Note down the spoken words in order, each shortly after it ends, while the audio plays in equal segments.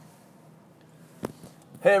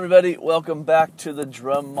Hey everybody, welcome back to the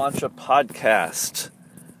Drum Mantra Podcast.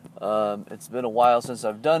 It's been a while since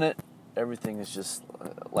I've done it. Everything is just,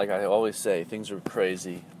 like I always say, things are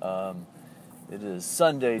crazy. It is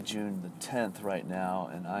Sunday, June the 10th right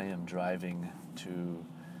now, and I am driving to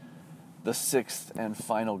the sixth and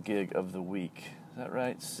final gig of the week. Is that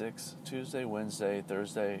right? Tuesday, Wednesday,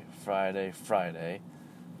 Thursday, Friday,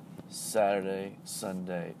 Saturday,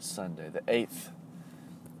 Sunday.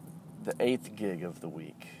 The eighth gig of the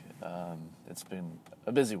week. It's been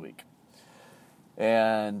a busy week.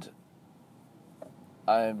 And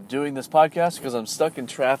I'm doing this podcast because I'm stuck in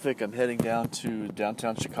traffic. I'm heading down to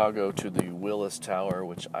downtown Chicago to the Willis Tower,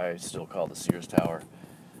 which I still call the Sears Tower,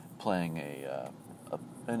 playing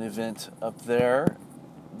an event up there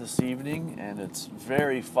this evening. And it's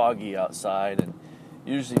very foggy outside, and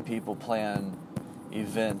usually people plan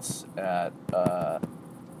events at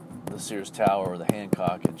the Sears Tower or the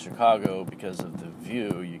Hancock in Chicago because of the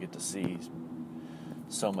view. You get to see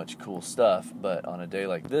so much cool stuff, but on a day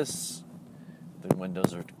like this, the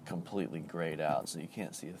windows are completely grayed out, so you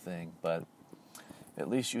can't see a thing. But at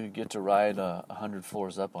least you get to ride 100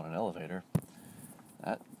 floors up on an elevator.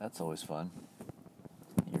 That's always fun.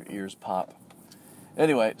 Your ears pop.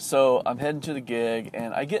 Anyway, so I'm heading to the gig,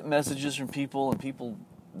 and I get messages from people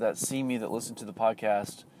that see me, that listen to the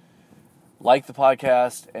podcast, like the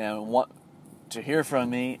podcast and want to hear from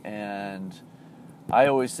me. And I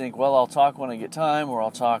always think, well, I'll talk when I get time, or I'll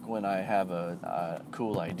talk when I have a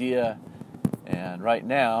cool idea. And right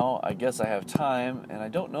now, I guess I have time, and I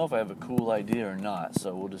don't know if I have a cool idea or not,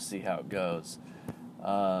 so we'll just see how it goes.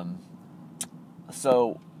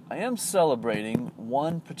 So I am celebrating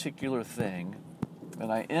one particular thing,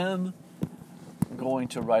 and I am going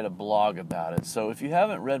to write a blog about it. So if you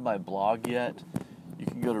haven't read my blog yet, you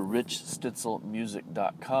can go to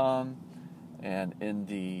richstitzelmusic.com, and in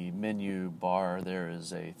the menu bar there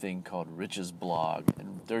is a thing called Rich's Blog,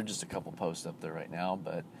 and there are just a couple posts up there right now,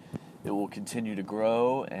 but it will continue to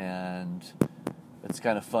grow, and it's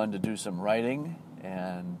kind of fun to do some writing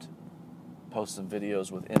and post some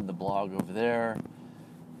videos within the blog over there.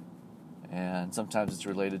 And sometimes it's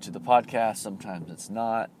related to the podcast, sometimes it's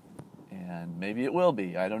not, and maybe it will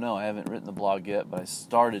be. I don't know. I haven't written the blog yet, but I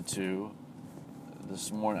started to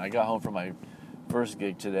this morning. I got home from my first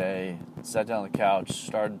gig today, sat down on the couch,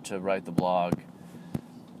 started to write the blog,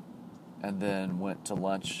 and then went to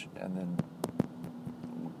lunch, and then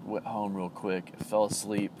went home real quick, fell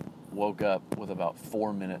asleep, woke up with about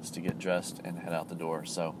 4 minutes to get dressed and head out the door.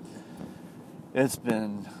 So it's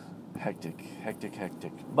been hectic.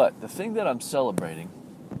 But the thing that I'm celebrating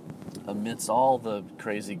amidst all the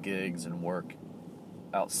crazy gigs and work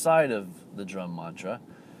outside of the Drum Mantra,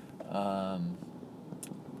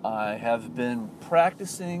 I have been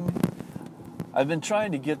practicing. I've been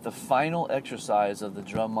trying to get the final exercise of the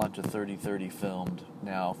Drum Mantra 3030 filmed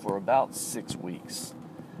now for about 6 weeks.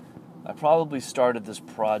 I probably started this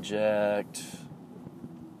project,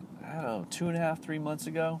 2.5, 3 months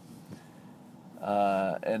ago.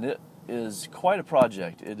 And it is quite a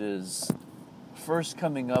project. It is first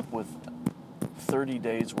coming up with 30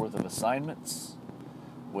 days worth of assignments,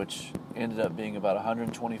 which ended up being about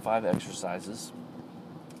 125 exercises.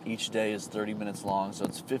 Each day is 30 minutes long, so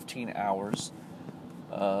it's 15 hours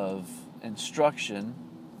of instruction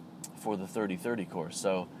for the 3030 course.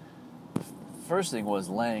 So first thing was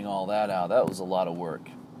laying all that out. That was a lot of work.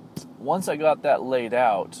 Once I got that laid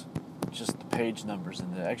out, just the page numbers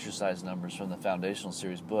and the exercise numbers from the Foundational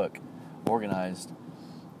Series book organized,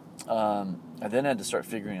 I then had to start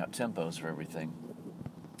figuring out tempos for everything.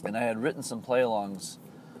 And I had written some play-alongs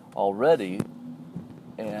already,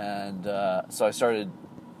 and so I started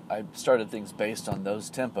things based on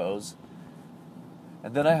those tempos.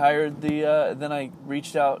 And then then I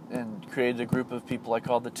reached out and created a group of people I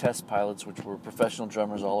called the Test Pilots, which were professional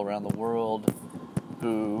drummers all around the world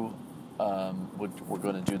who were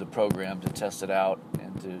going to do the program to test it out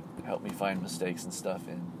and to help me find mistakes and stuff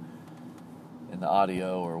in the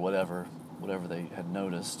audio or whatever they had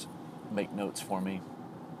noticed, make notes for me.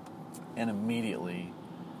 And immediately,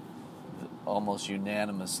 almost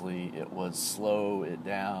unanimously, it was slow it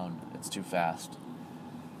down. It's too fast.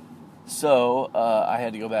 So I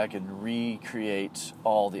had to go back and recreate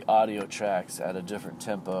all the audio tracks at a different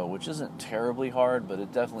tempo, which isn't terribly hard, but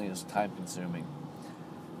it definitely is time-consuming.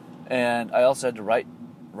 And I also had to write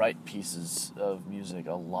pieces of music,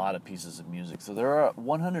 a lot of pieces of music. So there are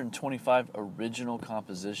 125 original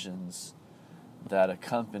compositions that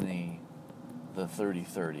accompany the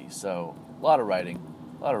 3030. So a lot of writing.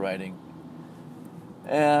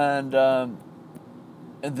 And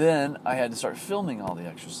then I had to start filming all the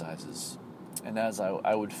exercises. And as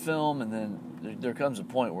I would film, and then there comes a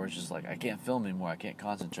point where it's just like, I can't film anymore, I can't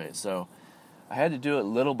concentrate. So I had to do it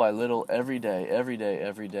little by little, every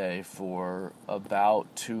day for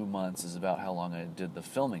about 2 months is about how long I did the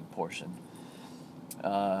filming portion.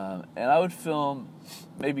 And I would film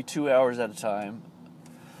maybe 2 hours at a time.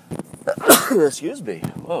 Excuse me.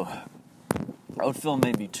 Whoa. I would film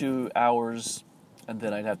maybe 2 hours, and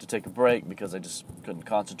then I'd have to take a break because I just couldn't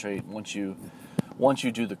concentrate. Once you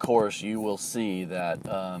do the course, you will see that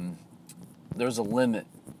there's a limit.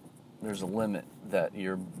 There's a limit that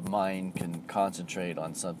your mind can concentrate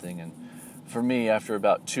on something. And for me, after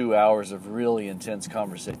about 2 hours of really intense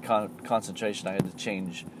concentration, I had to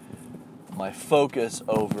change my focus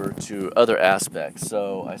over to other aspects.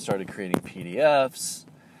 So I started creating PDFs,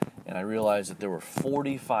 and I realized that there were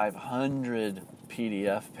 4,500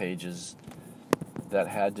 PDF pages that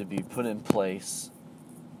had to be put in place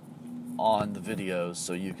on the videos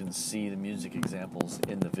so you can see the music examples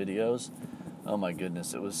in the videos. Oh my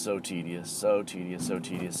goodness, it was so tedious. So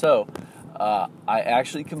I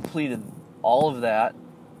actually completed all of that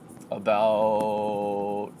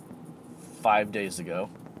about 5 days ago,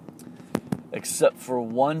 except for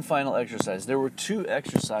one final exercise. There were 2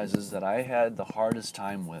 exercises that I had the hardest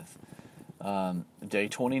time with. Day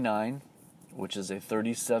 29, which is a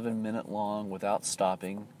 37-minute long without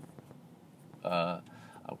stopping.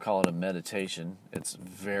 I'll call it a meditation. It's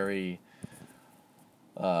very,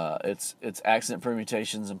 it's accent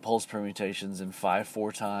permutations and pulse permutations in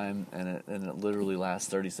 5/4 time, and it literally lasts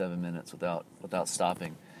 37 minutes without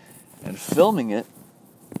stopping. And filming it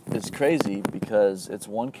is crazy because it's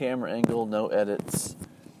one camera angle, no edits,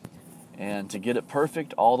 and to get it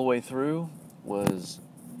perfect all the way through was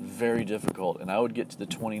very difficult. And I would get to the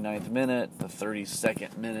 29th minute, the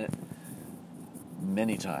 32nd minute,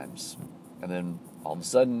 many times, and then all of a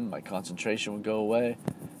sudden my concentration would go away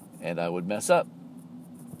and I would mess up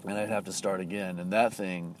and I'd have to start again. And that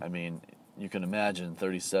thing, I mean, you can imagine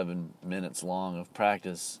 37 minutes long of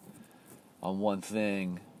practice on one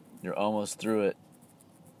thing. You're almost through it.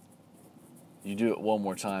 You do it one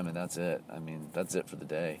more time and that's it. I mean, that's it for the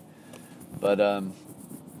day. But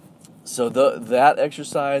so that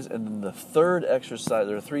exercise, and then the third exercise,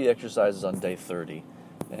 there are 3 exercises on day 30.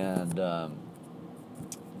 And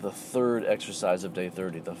the third exercise of day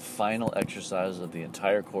 30, the final exercise of the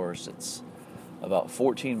entire course, it's about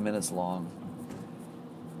 14 minutes long.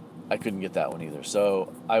 I couldn't get that one either.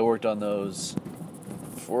 So I worked on those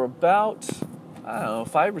for about,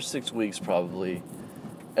 5 or 6 weeks probably,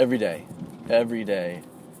 every day,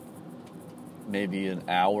 maybe an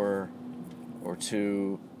hour or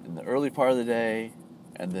 2 in the early part of the day,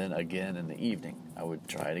 and then again in the evening. I would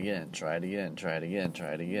try it again.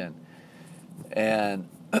 And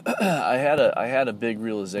I had a big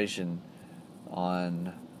realization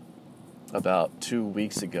on about 2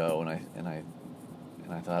 weeks ago, and I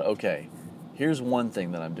thought, okay, here's one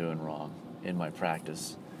thing that I'm doing wrong in my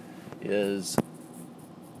practice is,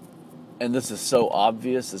 and this is so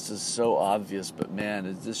obvious, but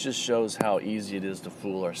man, this just shows how easy it is to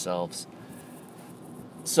fool ourselves.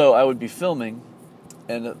 So I would be filming,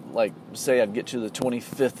 and like, say I'd get to the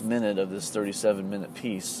 25th minute of this 37-minute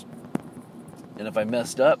piece, and if I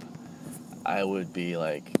messed up, I would be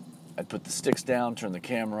like, I'd put the sticks down, turn the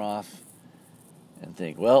camera off, and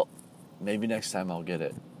think, well, maybe next time I'll get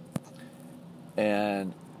it.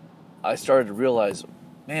 And I started to realize,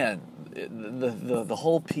 man, the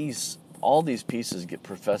whole piece, all these pieces get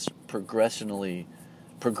progressively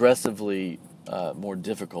more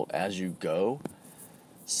difficult as you go.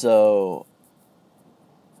 So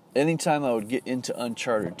anytime I would get into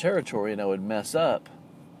uncharted territory and I would mess up,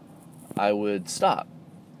 I would stop.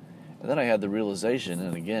 And then I had the realization,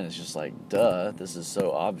 and again, it's just like, duh, this is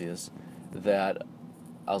so obvious, that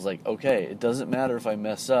I was like, okay, it doesn't matter if I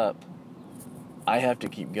mess up. I have to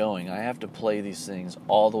keep going. I have to play these things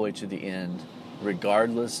all the way to the end,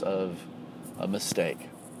 regardless of a mistake.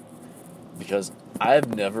 Because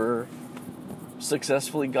I've never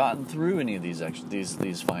successfully gotten through any of these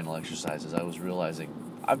final exercises. I was realizing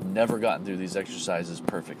I've never gotten through these exercises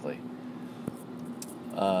perfectly.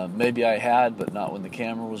 Maybe I had, but not when the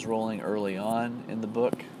camera was rolling early on in the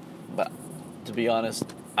book. But to be honest,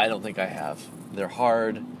 I don't think I have. They're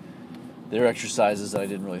hard. They're exercises that I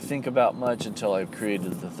didn't really think about much until I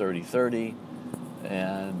created the 30-30.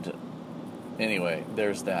 And anyway,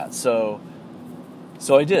 there's that. So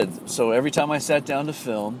I did. So every time I sat down to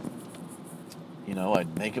film,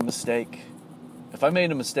 I'd make a mistake. If I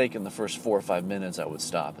made a mistake in the first 4 or 5 minutes, I would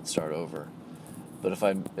stop and start over. But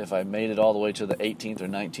if I made it all the way to the 18th or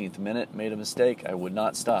 19th minute, made a mistake, I would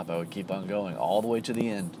not stop. I would keep on going all the way to the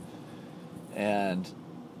end. And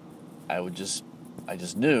I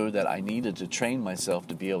just knew that I needed to train myself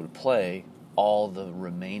to be able to play all the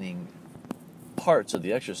remaining parts of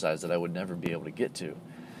the exercise that I would never be able to get to.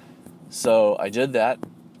 So I did that,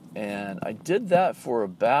 and I did that for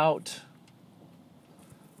about,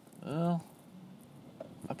 well,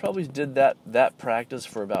 I probably did that practice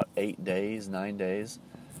for about 9 days.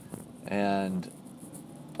 And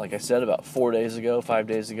like I said, about 5 days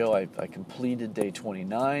ago, I completed day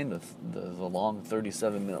 29, the long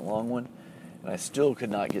 37-minute long one, and I still could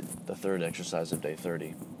not get the third exercise of day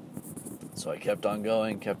 30. So I kept on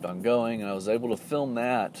going, and I was able to film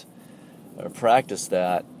that, or practice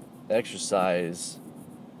that exercise,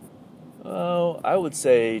 I would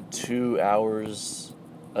say 2 hours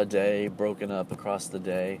a day, broken up across the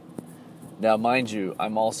day. Now, mind you,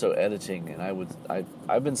 I'm also editing, and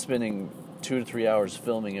I've been spending 2 to 3 hours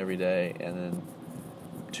filming every day, and then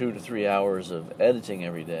 2 to 3 hours of editing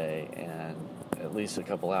every day, and at least a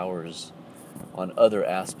couple hours on other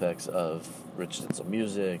aspects of Rich Stencil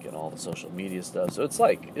Music and all the social media stuff. So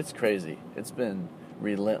it's crazy. It's been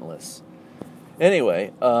relentless.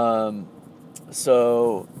 Anyway,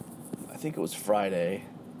 so I think it was Friday.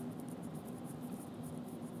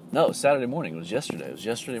 No, it was Saturday morning. It was yesterday. It was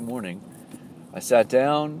yesterday morning. I sat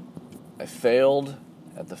down. I failed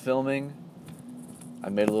at the filming. I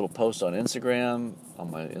made a little post on Instagram, on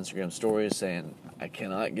my Instagram stories, saying, I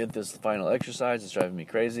cannot get this final exercise. It's driving me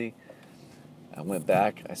crazy. I went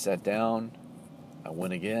back. I sat down. I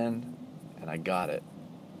went again, and I got it.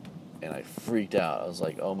 And I freaked out. I was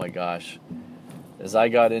like, oh my gosh. As I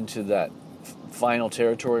got into that final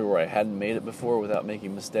territory where I hadn't made it before without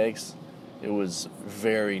making mistakes, it was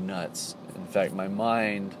very nuts. In fact, my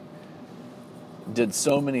mind did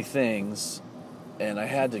so many things, and I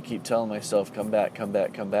had to keep telling myself, come back,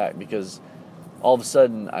 because all of a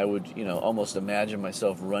sudden I would, almost imagine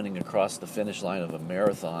myself running across the finish line of a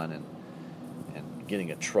marathon and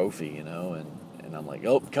getting a trophy, and I'm like,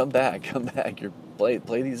 oh, come back, you're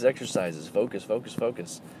play these exercises,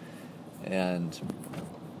 focus. And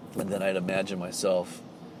then I'd imagine myself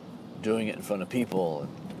doing it in front of people,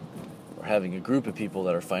 or having a group of people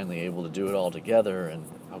that are finally able to do it all together, and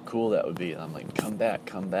how cool that would be. And I'm like, come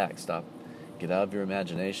back, stop, get out of your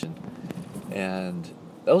imagination. And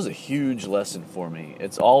that was a huge lesson for me.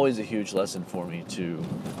 It's always a huge lesson for me to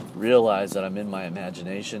realize that I'm in my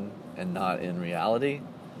imagination and not in reality.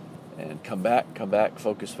 And come back,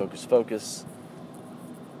 focus.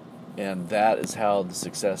 And that is how the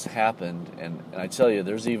success happened. And I tell you,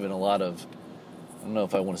 there's even a lot of, I don't know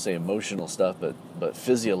if I want to say emotional stuff, but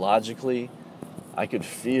physiologically, I could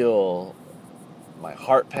feel my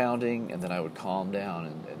heart pounding, and then I would calm down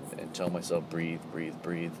and tell myself, breathe.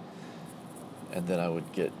 And then I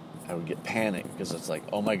would get panicked, because it's like,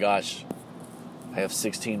 oh my gosh, I have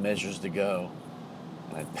 16 measures to go.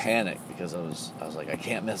 And I'd panic because I was like, I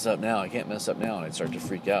can't mess up now, and I'd start to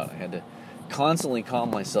freak out. I had to constantly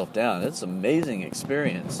calm myself down. It's an amazing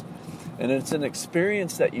experience. And it's an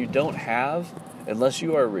experience that you don't have unless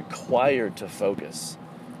you are required to focus.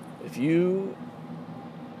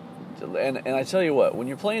 And I tell you what, when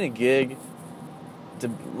you're playing a gig,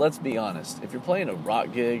 let's be honest, if you're playing a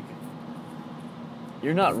rock gig,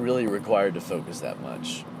 you're not really required to focus that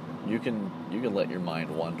much. You can let your mind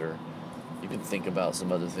wander. You can think about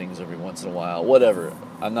some other things every once in a while, whatever.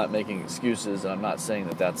 I'm not making excuses, and I'm not saying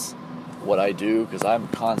that that's what I do, because I'm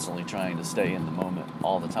constantly trying to stay in the moment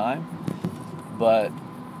all the time. But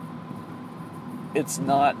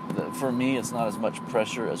for me, it's not as much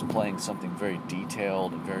pressure as playing something very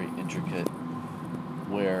detailed and very intricate,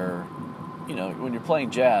 where, when you're playing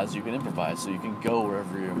jazz, you can improvise, so you can go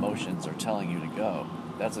wherever your emotions are telling you to go.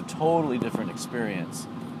 That's a totally different experience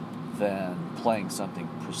than playing something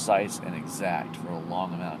precise and exact for a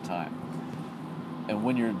long amount of time. And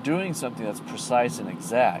when you're doing something that's precise and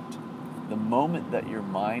exact, the moment that your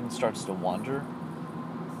mind starts to wander,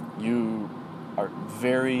 you are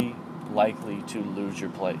very likely to lose your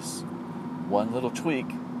place. One little tweak,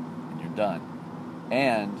 and you're done.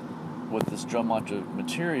 And with this drum mantra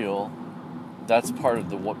material, that's part of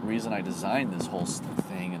the reason I designed this whole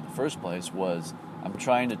thing in the first place, was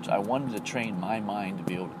I wanted to train my mind to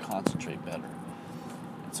be able to concentrate better.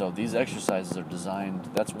 And so these exercises are designed,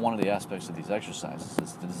 that's one of the aspects of these exercises.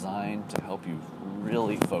 It's designed to help you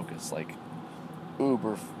really focus, like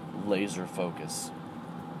uber laser focus.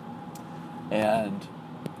 And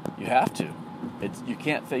you have to. You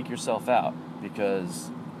can't fake yourself out,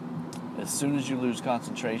 because as soon as you lose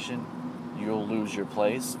concentration, you'll lose your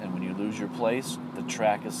place. And when you lose your place, the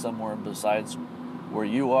track is somewhere besides where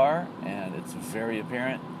you are, and it's very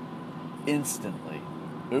apparent instantly.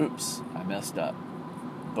 Oops, I messed up.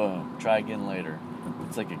 Boom, try again later.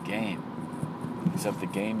 It's like a game, except the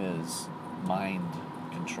game is mind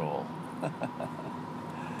control.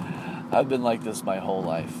 I've been like this my whole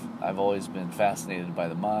life. I've always been fascinated by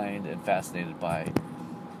the mind and fascinated by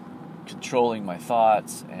controlling my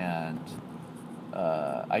thoughts. And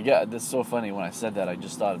this is so funny. When I said that, I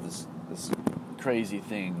just thought of this crazy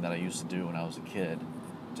thing that I used to do when I was a kid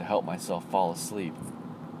to help myself fall asleep.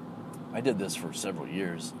 I did this for several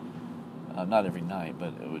years, not every night,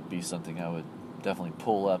 but it would be something I would definitely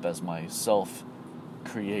pull up as my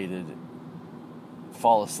self-created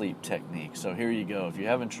fall asleep technique. So here you go. If you're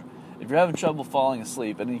having trouble falling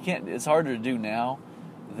asleep, and you can't, it's harder to do now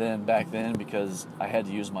than back then because I had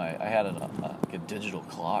a digital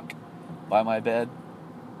clock by my bed,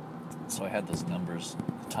 so I had those numbers,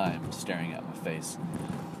 the time staring at my face.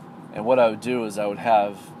 And what I would do is I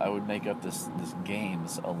would make up this game,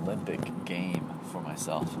 this Olympic game for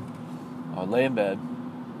myself. I would lay in bed,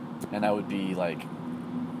 and I'd be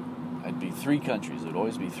 3 countries. It would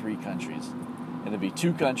always be 3 countries. And it'd be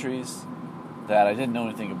 2 countries that I didn't know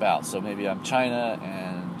anything about. So maybe I'm China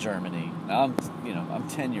and Germany. Now I'm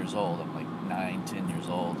 10 years old. I'm like 9, 10 years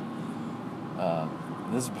old.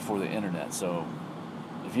 This is before the internet. So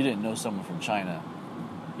if you didn't know someone from China,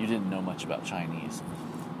 you didn't know much about Chinese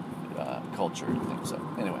culture and things. So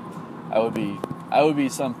anyway, I would be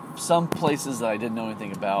some places that I didn't know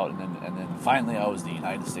anything about, and then finally I was the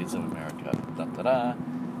United States of America. Da-da-da.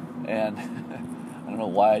 And I don't know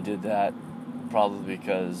why I did that. Probably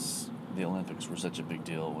because the Olympics were such a big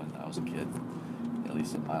deal when I was a kid, at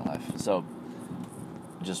least in my life. So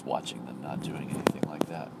just watching them, not doing anything like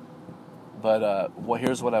that. But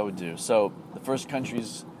here's what I would do. So the first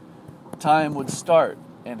country's time would start,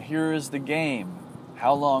 and here is the game.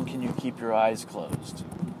 How long can you keep your eyes closed?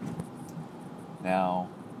 Now,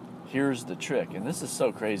 here's the trick, and this is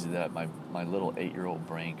so crazy that my little 8-year-old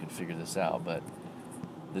brain could figure this out, but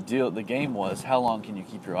the game was, how long can you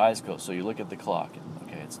keep your eyes closed? So you look at the clock, and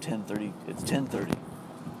okay, it's 10:30. It's 10:30.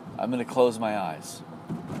 I'm going to close my eyes.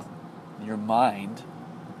 Your mind,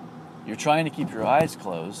 you're trying to keep your eyes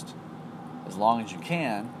closed as long as you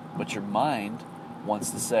can, but your mind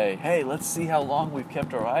wants to say, hey, let's see how long we've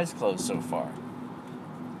kept our eyes closed so far.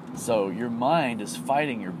 So your mind is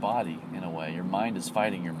fighting your body in a way. Your mind is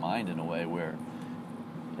fighting your mind in a way where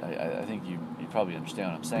I think you probably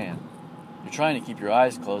understand what I'm saying. You're trying to keep your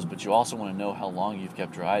eyes closed, but you also want to know how long you've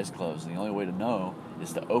kept your eyes closed. And the only way to know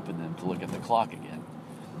is to open them to look at the clock again.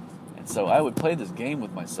 And so I would play this game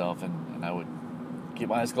with myself, and I would keep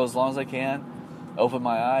my eyes closed as long as I can, open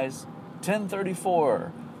my eyes,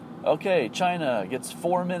 10:34. Okay, China gets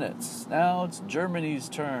 4 minutes. Now it's Germany's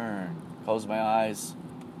turn. Close my eyes.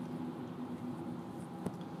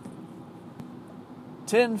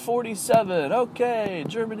 10:47. Okay,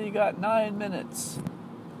 Germany got 9 minutes.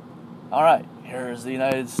 All right, here's the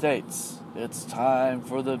United States. It's time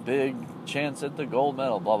for the big chance at the gold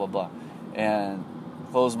medal, blah, blah, blah. And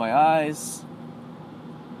close my eyes,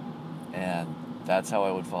 and that's how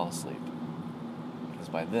I would fall asleep. Because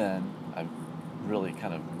by then, I've really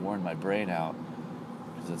kind of worn my brain out.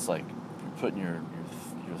 Because it's like you're putting your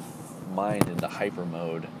mind into hyper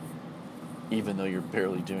mode, even though you're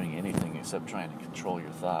barely doing anything except trying to control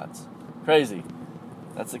your thoughts. Crazy.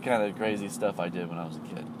 That's the kind of crazy stuff I did when I was a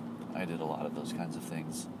kid. I did a lot of those kinds of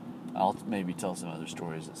things. I'll maybe tell some other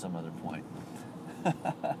stories at some other point.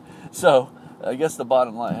 So, I guess the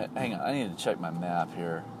bottom line... Hang on, I need to check my map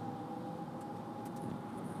here.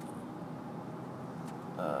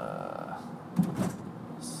 Let's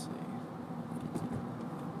see.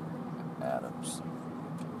 Adams.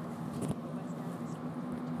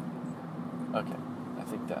 Okay, I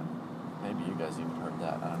think that... Maybe you guys even heard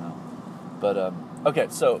that, I don't know. But, okay,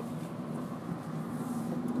 so...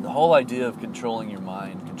 The whole idea of controlling your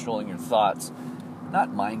mind, controlling your thoughts,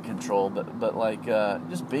 not mind control, but like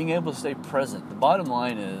just being able to stay present. The bottom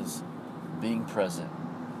line is being present.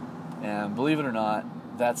 And believe it or not,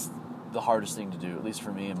 that's the hardest thing to do, at least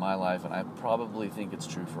for me in my life, and I probably think it's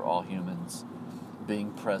true for all humans.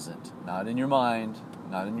 Being present, not in your mind,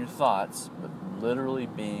 not in your thoughts, but literally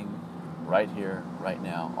being right here, right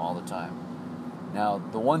now, all the time. Now,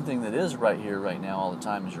 the one thing that is right here, right now, all the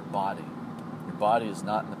time is your body. Your body is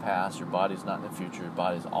not in the past, your body is not in the future, your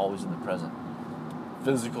body is always in the present.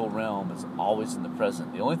 Physical realm is always in the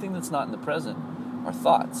present. The only thing that's not in the present are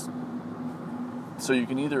thoughts. So you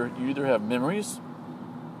either have memories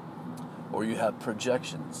or you have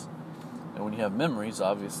projections. And when you have memories,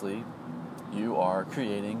 obviously, you are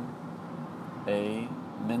creating a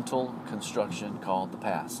mental construction called the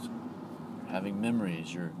past. Having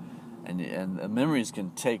memories, and memories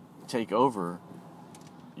can take over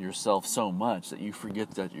yourself so much that you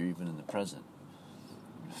forget that you're even in the present.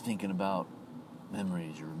 thinking about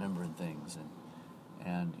memories, you're remembering things,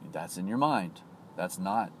 and that's in your mind. That's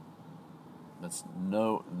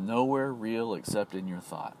nowhere real except in your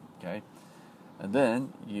thought, okay? And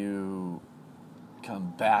then you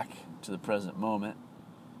come back to the present moment,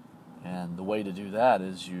 and the way to do that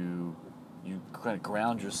is you kind of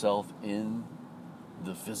ground yourself in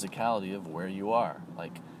the physicality of where you are.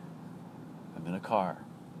 Like, I'm in a car,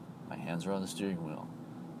 my hands are on the steering wheel,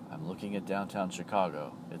 I'm looking at downtown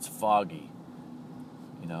Chicago, it's foggy,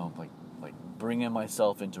 like bringing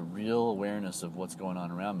myself into real awareness of what's going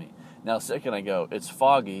on around me. Now, second I go, it's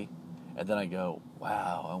foggy, and then I go,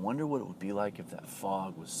 wow, I wonder what it would be like if that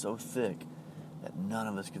fog was so thick that none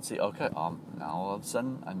of us could see. Okay, now all of a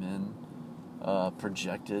sudden I'm in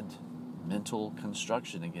projected mental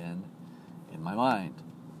construction again in my mind.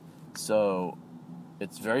 So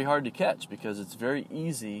it's very hard to catch because it's very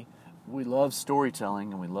easy. We love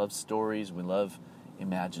storytelling, and we love stories, we love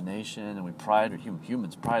imagination, and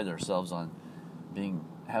humans pride ourselves on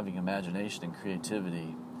having imagination and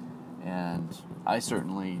creativity. And I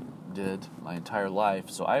certainly did my entire life,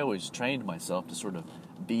 so I always trained myself to sort of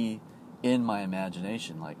be in my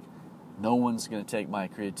imagination. Like, no one's going to take my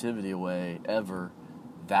creativity away ever.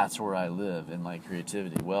 That's where I live, in my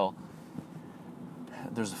creativity. Well,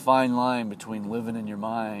 there's a fine line between living in your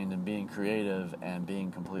mind and being creative and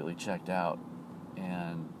being completely checked out,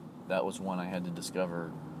 and that was one I had to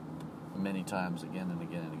discover many times, again and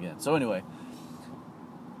again and again. So anyway,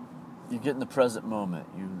 you get in the present moment.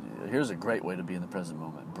 Here's a great way to be in the present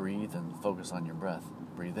moment. Breathe and focus on your breath.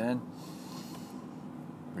 Breathe in,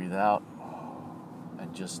 breathe out,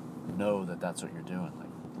 and just know that that's what you're doing. Like,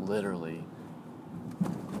 literally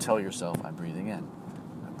tell yourself, I'm breathing in,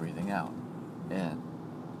 I'm breathing out, in,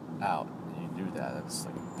 out. And you do that. That's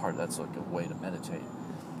like a way to meditate.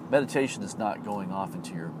 Meditation is not going off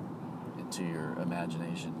into your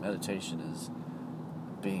imagination. Meditation is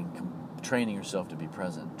training yourself to be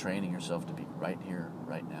present, training yourself to be right here,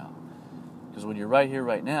 right now. Because when you're right here,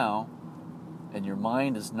 right now, and your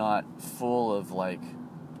mind is not full of like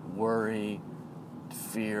worry,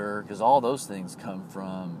 fear, because all those things come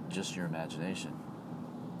from just your imagination.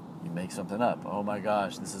 You make something up. Oh my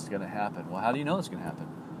gosh, this is going to happen. Well, how do you know it's going to happen?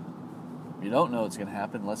 You don't know it's going to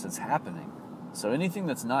happen unless it's happening. So anything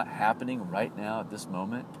that's not happening right now at this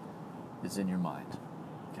moment is in your mind.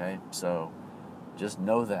 Okay? So just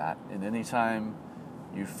know that. And anytime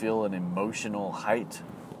you feel an emotional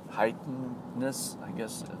heightenedness, I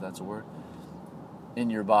guess if that's a word, in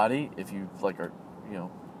your body, if you are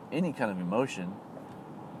any kind of emotion,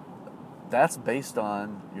 that's based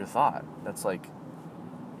on your thought. That's like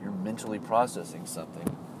you're mentally processing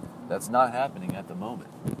something that's not happening at the moment.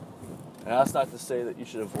 And that's not to say that you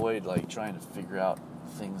should avoid like trying to figure out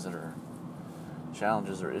things that are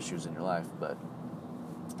challenges or issues in your life, but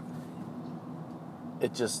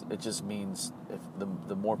it just means if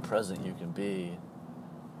the more present you can be,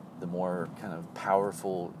 the more kind of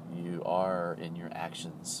powerful you are in your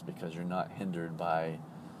actions, because you're not hindered by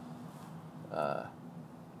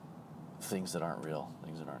things that aren't real,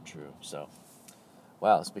 things that aren't true. So,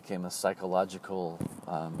 wow, this became a psychological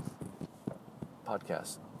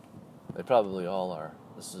podcast. They probably all are.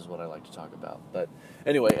 This is what I like to talk about. But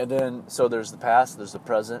anyway, and then, so there's the past, there's the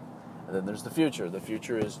present, and then there's the future. The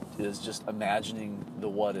future is just imagining the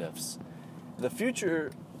what-ifs. The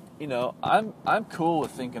future, I'm cool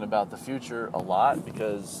with thinking about the future a lot,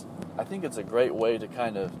 because I think it's a great way to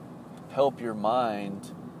kind of help your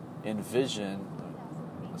mind envision.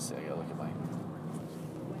 Let's see, I gotta look at my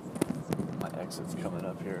exit's coming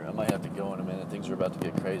up here. I might have to go in a minute. Things are about to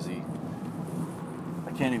get crazy.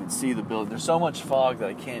 I can't even see the building. There's so much fog that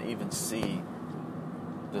I can't even see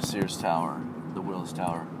the Sears Tower, the Willis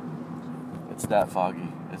Tower. It's that foggy.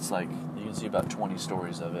 It's like, you can see about 20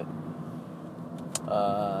 stories of it.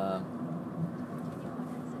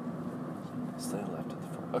 Stay left at the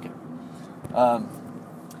front. Okay.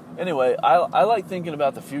 Anyway, I like thinking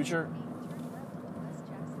about the future.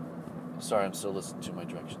 Sorry, I'm still listening to my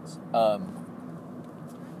directions.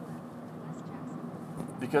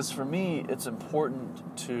 Because for me, it's important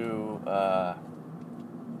to,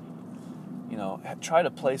 try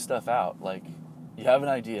to play stuff out. Like, you have an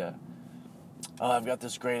idea. Oh, I've got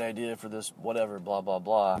this great idea for this whatever, blah, blah,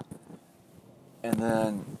 blah. And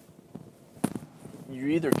then you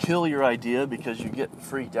either kill your idea because you get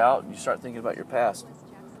freaked out and you start thinking about your past.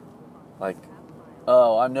 Like,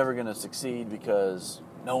 oh, I'm never going to succeed because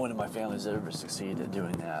no one in my family's ever succeeded at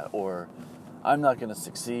doing that. Or I'm not going to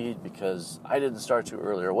succeed because I didn't start too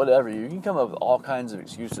early, or whatever. You can come up with all kinds of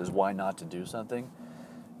excuses why not to do something.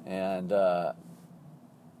 And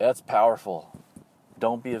that's powerful.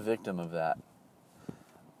 Don't be a victim of that.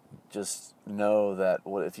 just know that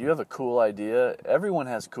if you have a cool idea, everyone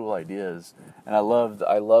has cool ideas, and I love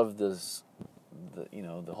this,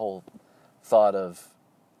 the whole thought of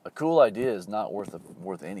a cool idea is not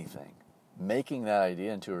worth anything. Making that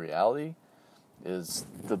idea into a reality is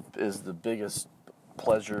the biggest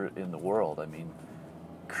pleasure in the world. I mean,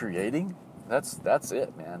 creating, that's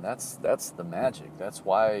it, man. That's the magic. That's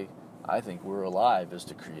why I think we're alive, is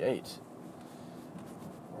to create.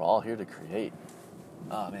 We're all here to create.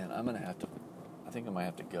 Oh man, I think I might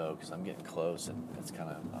have to go because I'm getting close and I'm kind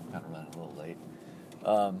of running a little late.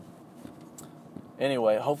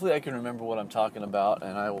 Anyway, hopefully I can remember what I'm talking about,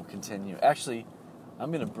 and I will continue. Actually,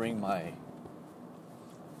 I'm going to bring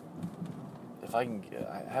if I can,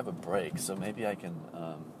 I have a break, so maybe I can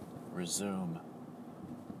resume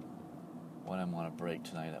when I'm on a break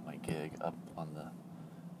tonight at my gig up on the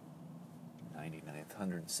 99th,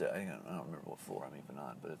 107. I don't remember what floor I'm even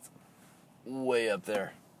on, but it's way up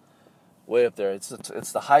there. Way up there. It's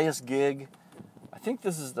the highest gig. I think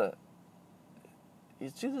this is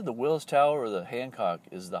it's either the Willis Tower or the Hancock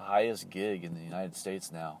is the highest gig in the United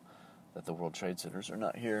States now that the World Trade Centers are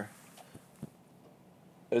not here.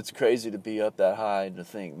 It's crazy to be up that high and to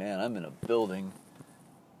think, man, I'm in a building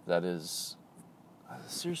that is, the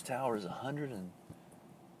Sears Tower is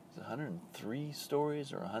 103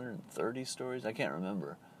 stories or 130 stories? I can't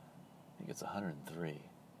remember. I think it's 103.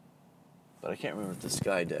 But I can't remember if the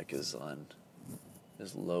Sky Deck is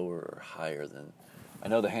lower or higher than. I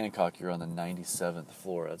know the Hancock, you're on the 97th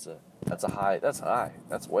floor. That's high.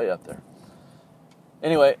 That's way up there.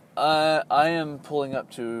 Anyway, I am pulling up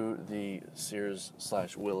to the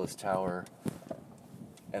Sears/Willis Tower,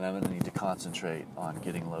 and I'm going to need to concentrate on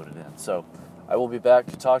getting loaded in. So I will be back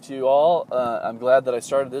to talk to you all. I'm glad that I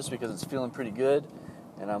started this because it's feeling pretty good,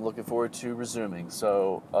 and I'm looking forward to resuming.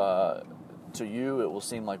 So to you, it will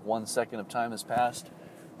seem like 1 second of time has passed,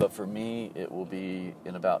 but for me, it will be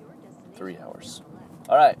in about 3 hours.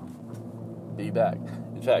 All right, be back.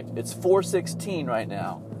 In fact, it's 4:16 right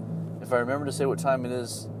now. If I remember to say what time it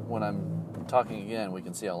is when I'm talking again, we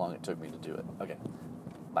can see how long it took me to do it. Okay,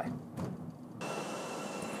 bye.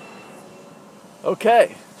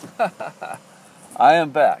 Okay, I am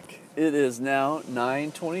back. It is now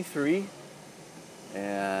 9:23,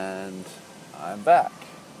 and I'm back.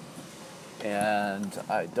 And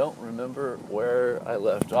I don't remember where I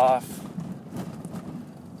left off.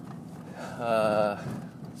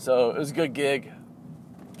 So it was a good gig.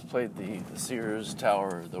 Played the Sears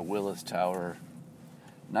Tower, the Willis Tower,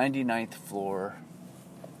 99th floor.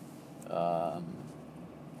 It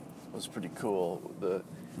was pretty cool.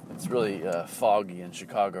 It's really foggy in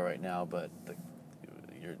Chicago right now, but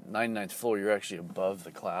your 99th floor, you're actually above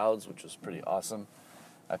the clouds, which was pretty awesome.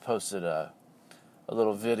 I posted a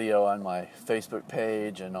little video on my Facebook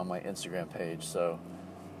page and on my Instagram page, so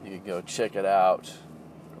you can go check it out.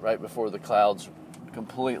 Right before the clouds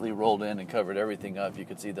completely rolled in and covered everything up, you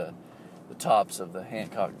could see the tops of the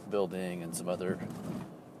Hancock building and some other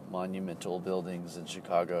monumental buildings in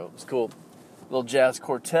Chicago. It was cool. Little jazz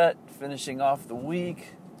quartet finishing off the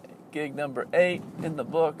week. Gig number 8 in the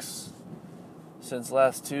books. Since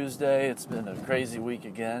last Tuesday, it's been a crazy week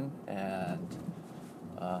again, and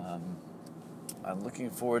I'm looking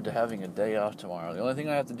forward to having a day off tomorrow. The only thing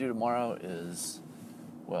I have to do tomorrow is,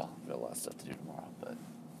 well, I've got a lot of stuff to do tomorrow, but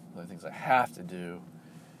the only things I have to do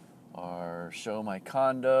are show my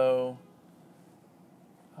condo.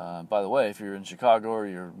 By the way, if you're in Chicago or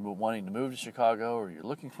you're wanting to move to Chicago or you're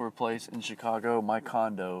looking for a place in Chicago, my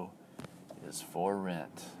condo is for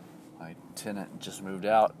rent. My tenant just moved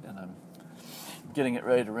out, and I'm getting it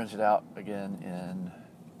ready to rent it out again in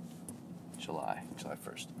July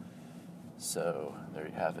 1st. So there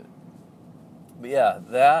you have it. But yeah,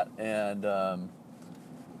 that and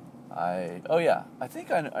I think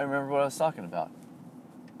I remember what I was talking about.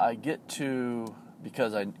 I get to,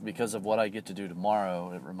 because of what I get to do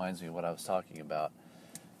tomorrow, it reminds me of what I was talking about.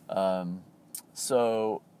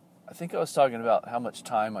 So I think I was talking about how much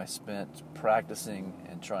time I spent practicing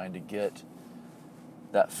and trying to get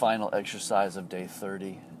that final exercise of day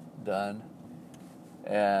 30 done.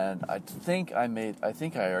 And I think I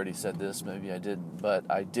already said this, maybe I didn't, but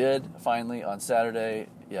I did finally on Saturday.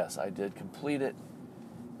 Yes, I did complete it.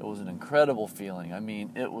 It was an incredible feeling. I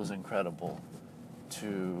mean, it was incredible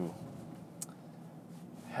to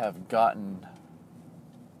have gotten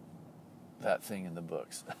that thing in the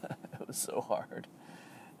books. It was so hard.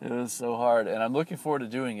 It was so hard. And I'm looking forward to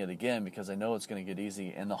doing it again because I know it's going to get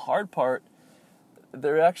easy. And the hard part,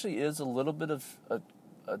 there actually is a little bit of a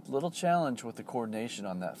little challenge with the coordination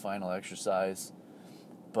on that final exercise.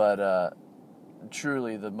 But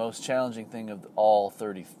truly, the most challenging thing of all the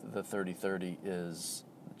 30-30 is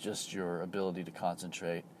just your ability to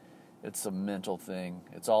concentrate. It's a mental thing.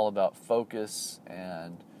 It's all about focus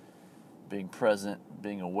and being present,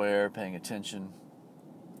 being aware, paying attention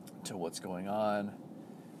to what's going on.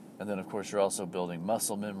 And then, of course, you're also building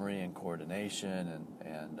muscle memory and coordination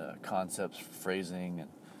and concepts, phrasing,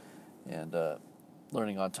 and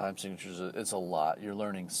learning on time signatures. It's a lot. You're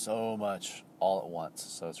learning so much all at once,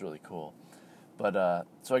 so it's really cool. But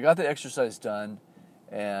so I got the exercise done,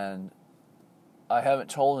 and I haven't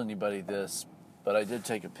told anybody this, but I did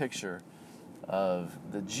take a picture of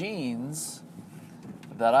the jeans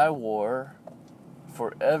that I wore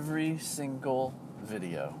for every single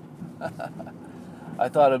video. I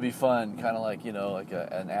thought it'd be fun, kind of like, like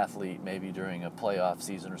an athlete maybe during a playoff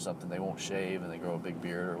season or something. They won't shave and they grow a big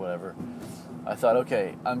beard or whatever. I thought,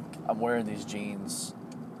 okay, I'm wearing these jeans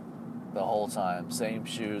the whole time, same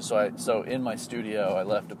shoes. So in my studio, I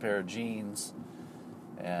left a pair of jeans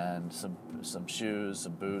and some shoes,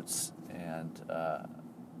 some boots, and a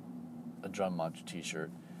Drum Monster t-shirt.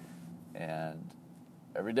 And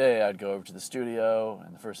every day I'd go over to the studio,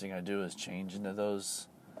 and the first thing I'd do is change into those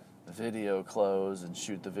video clothes and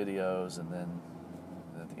shoot the videos, and then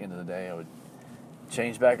at the end of the day I would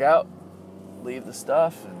change back out, leave the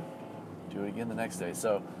stuff, and do it again the next day.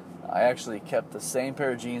 So I actually kept the same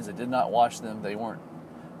pair of jeans. I did not wash them. I don't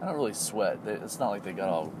really sweat. It's not like they got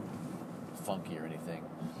all funky or anything.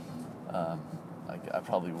 I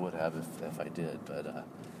probably would have if I did, but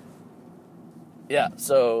yeah.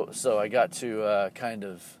 So I got to I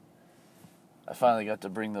finally got to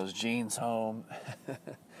bring those jeans home,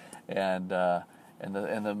 and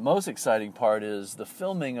the most exciting part is the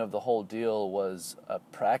filming of the whole deal was a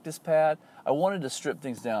practice pad. I wanted to strip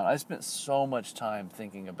things down. I spent so much time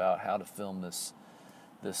thinking about how to film this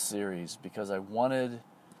series because I wanted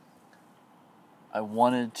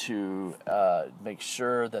to make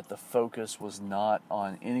sure that the focus was not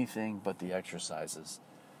on anything but the exercises.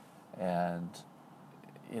 And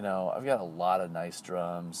I've got a lot of nice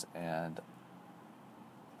drums and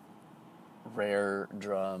rare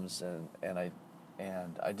drums, and I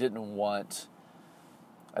didn't want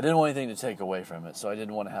anything to take away from it. So I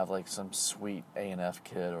didn't want to have like some sweet A&F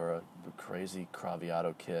kit or a crazy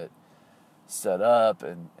Craviotto kit set up,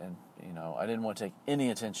 and I didn't want to take any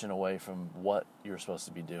attention away from what you're supposed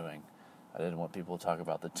to be doing. I didn't want people to talk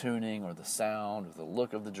about the tuning or the sound or the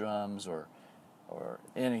look of the drums or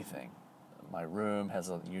anything. My room has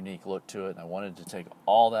a unique look to it, and I wanted to take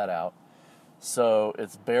all that out. So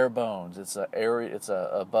it's bare bones. It's a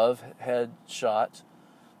above head shot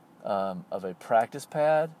of a practice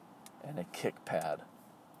pad and a kick pad.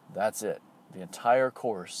 That's it. The entire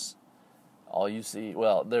course. All you see,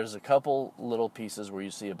 well, there's a couple little pieces where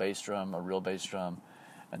you see a bass drum, a real bass drum,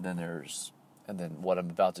 and then what I'm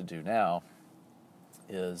about to do now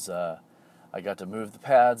is I got to move the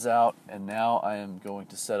pads out, and now I am going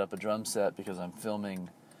to set up a drum set because I'm filming.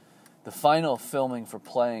 The final filming for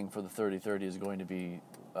playing for the 3030 is going to be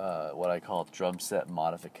what I call drum set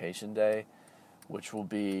modification day, which will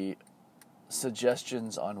be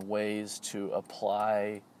suggestions on ways to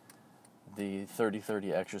apply the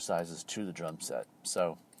 3030 exercises to the drum set.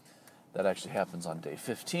 So that actually happens on day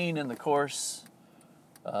 15 in the course.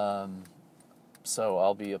 So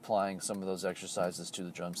I'll be applying some of those exercises to the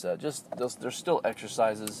drum set. They're still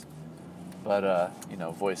exercises, but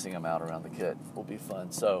voicing them out around the kit will be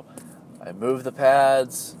fun. So I moved the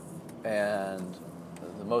pads, and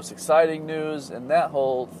the most exciting news in that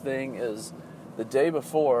whole thing is the day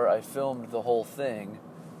before I filmed the whole thing,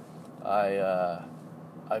 I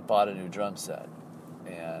bought a new drum set,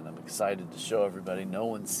 and I'm excited to show everybody. No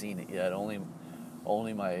one's seen it yet.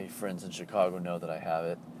 Only my friends in Chicago know that I have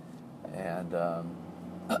it, and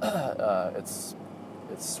it's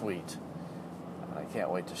sweet. And I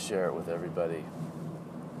can't wait to share it with everybody.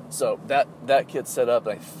 So that kit's set up.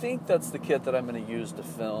 I think that's the kit that I'm going to use to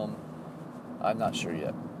film. I'm not sure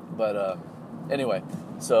yet, but anyway,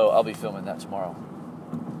 so I'll be filming that tomorrow.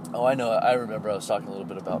 Oh, I know. I remember I was talking a little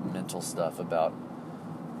bit about mental stuff, about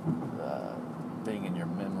being in your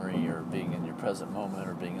memory or being in your present moment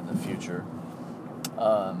or being in the future.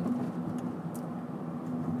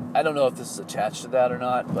 I don't know if this is attached to that or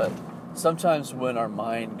not, but sometimes when our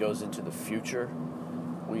mind goes into the future,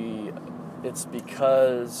 it's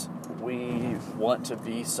because we want to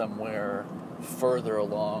be somewhere further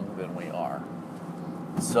along than we are.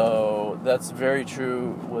 So that's very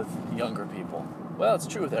true with younger people. Well, it's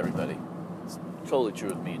true with everybody. It's totally true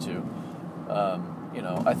with me too.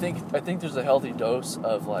 I think there's a healthy dose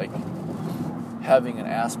of like having an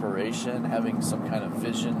aspiration, having some kind of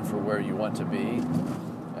vision for where you want to be,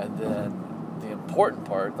 and then the important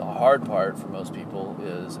part, the hard part for most people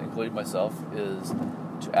is, including myself, is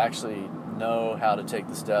to actually know how to take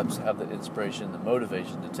the steps, have the inspiration, the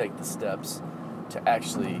motivation to take the steps to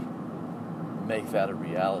actually make that a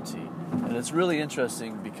reality. And it's really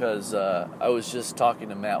interesting because I was just talking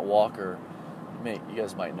to Matt Walker. You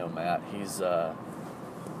guys might know Matt. He's the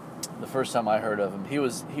first time I heard of him, he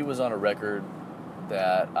was on a record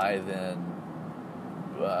that I then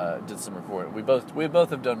did some recording. We both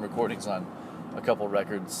have done recordings on a couple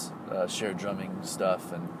records, shared drumming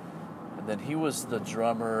stuff, and then he was the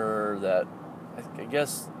drummer that I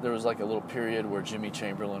guess there was like a little period where Jimmy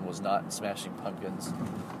Chamberlain was not in Smashing Pumpkins,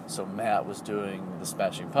 so Matt was doing the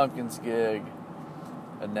Smashing Pumpkins gig,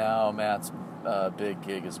 and now Matt's big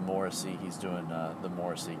gig is Morrissey. He's doing the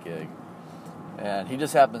Morrissey gig, and he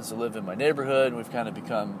just happens to live in my neighborhood, and we've kind of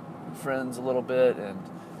become friends a little bit, and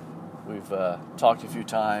we've talked a few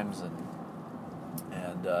times, and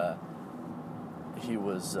he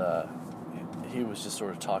was just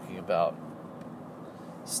sort of talking about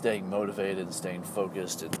staying motivated and staying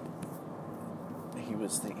focused, and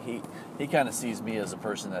he kind of sees me as a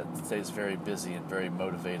person that stays very busy and very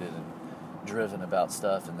motivated and driven about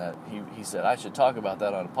stuff, and that he said I should talk about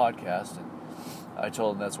that on a podcast, and I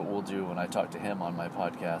told him that's what we'll do when I talk to him on my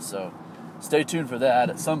podcast. So stay tuned for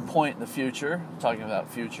that at some point in the future. Talking about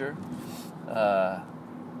future, Matt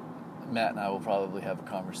and I will probably have a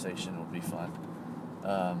conversation. It'll be fun.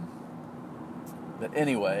 But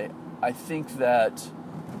anyway, I think that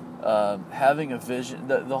having a vision,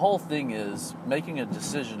 the whole thing is making a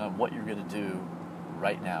decision on what you're going to do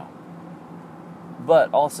right now,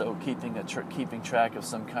 but also keeping track of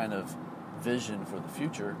some kind of vision for the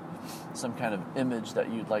future, some kind of image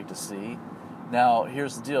that you'd like to see. Now,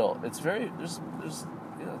 here's the deal. It's there's this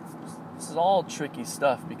is all tricky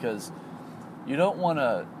stuff because you don't want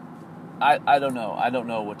to. I don't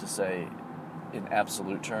know what to say in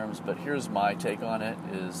absolute terms, but here's my take on it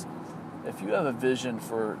is if you have a vision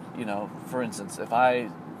for instance, if I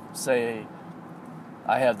say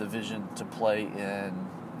I have the vision to play in,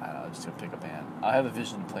 I don't know, just going to pick a band. I have a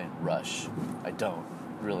vision to play in Rush. I don't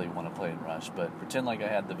really want to play in Rush, but pretend like I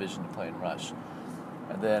had the vision to play in Rush.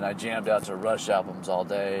 And then I jammed out to Rush albums all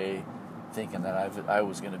day, thinking that I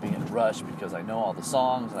was going to be in Rush because I know all the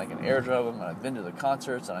songs and I can airdrop them and I've been to the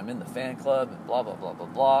concerts and I'm in the fan club and blah, blah, blah, blah,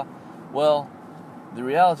 blah. Well, the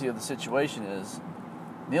reality of the situation is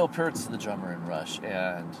Neil Peart's the drummer in Rush,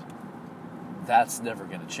 and that's never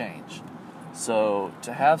going to change. So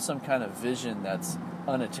to have some kind of vision that's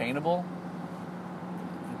unattainable,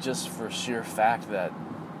 just for sheer fact that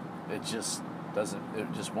it just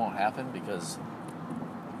won't happen because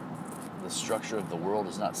the structure of the world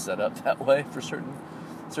is not set up that way for certain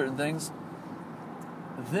things,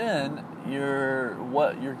 then you're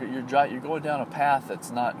going down a path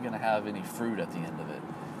that's not going to have any fruit at the end of it.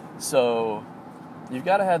 So you've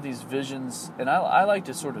got to have these visions, and I like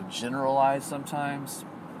to sort of generalize sometimes.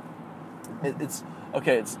 There's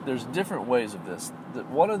different ways of this.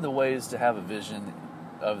 One of the ways to have a vision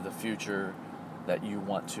of the future that you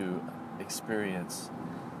want to experience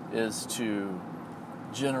is to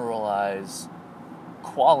generalize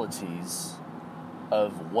qualities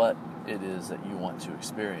of what it is that you want to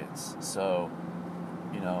experience. So,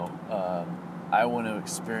 I want to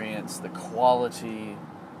experience the quality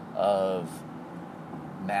of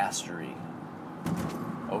mastery.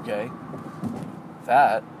 Okay?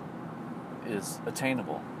 That is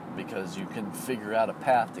attainable because you can figure out a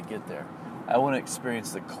path to get there. I want to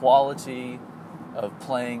experience the quality of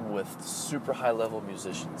playing with super high level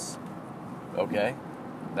musicians. Okay?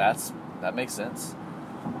 That makes sense.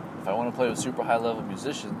 If I want to play with super high level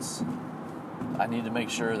musicians, I need to make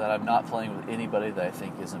sure that I'm not playing with anybody that I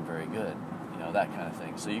think isn't very good. That kind of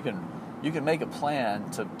thing. So you can make a plan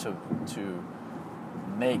to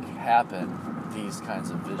make happen these kinds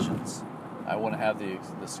of visions. I want to have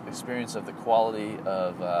this experience of the quality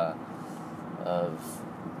of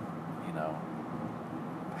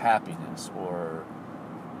happiness or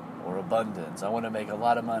abundance. I want to make a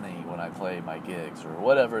lot of money when I play my gigs or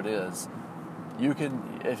whatever it is. You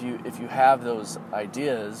can, if you have those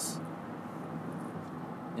ideas,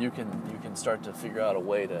 you can start to figure out a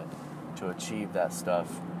way to achieve that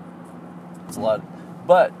stuff. It's a lot,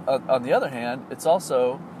 but on the other hand, it's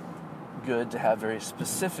also good to have very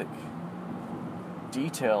specific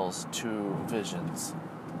details to visions.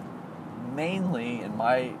 Mainly, in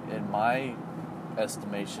my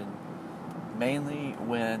estimation, mainly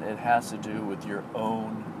when it has to do with your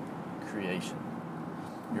own creation,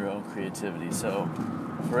 your own creativity. So,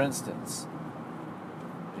 for instance,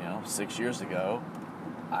 6 years ago,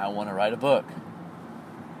 I want to write a book.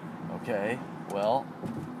 Okay, well,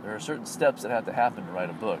 there are certain steps that have to happen to write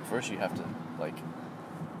a book. First, you have to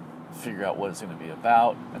figure out what it's going to be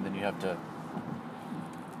about, and then you have to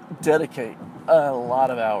dedicate a lot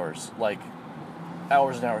of hours, like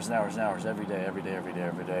hours and hours and hours and hours, every day, every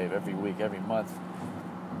week, every month.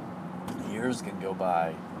 Years can go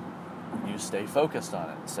by. You stay focused on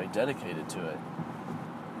it, stay dedicated to it,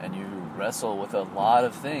 and you wrestle with a lot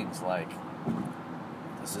of things like,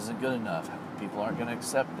 this isn't good enough. People aren't going to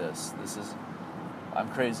accept this. I'm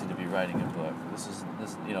crazy to be writing a book.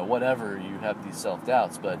 This, whatever. You have these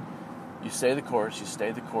self-doubts, but you stay the course.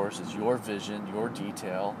 It's your vision, your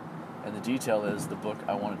detail, and the detail is the book.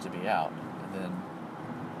 I want it to be out, and then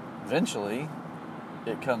eventually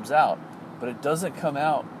it comes out, but it doesn't come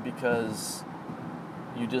out because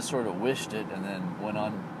you just sort of wished it and then went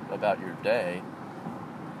on about your day.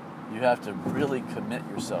 You have to really commit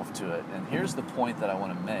yourself to it. And here's the point that I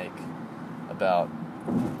want to make about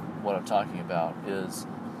what I'm talking about is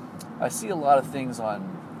I see a lot of things on,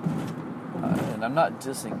 and I'm not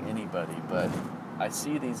dissing anybody, but I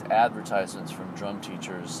see these advertisements from drum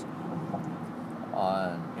teachers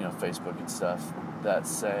on Facebook and stuff that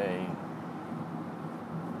say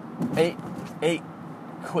eight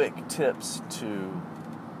quick tips to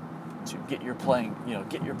get your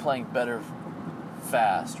playing better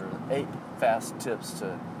fast, or 8 fast tips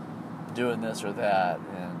to doing this or that,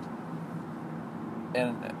 and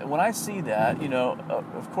when I see that,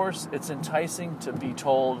 of course it's enticing to be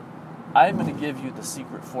told, I'm going to give you the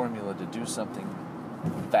secret formula to do something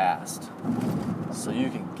fast so you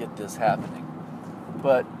can get this happening.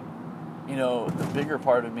 But the bigger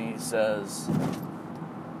part of me says,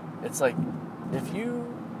 it's like, if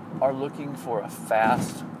you are looking for a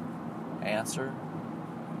fast answer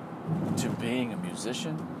to being a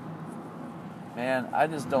musician, man, I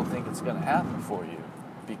just don't think it's going to happen for you,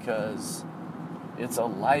 because it's a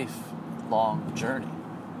lifelong journey.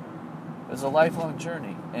 It's a lifelong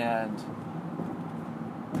journey, and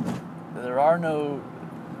there are no.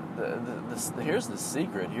 Here's the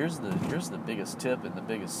secret. Here's the biggest tip and the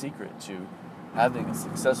biggest secret to having a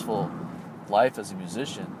successful life as a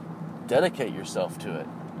musician. Dedicate yourself to it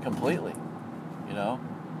completely.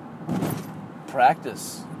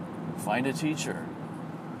 Practice. Find a teacher.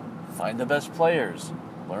 Find the best players.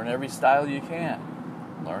 Learn every style you can.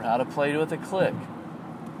 Learn how to play with a click.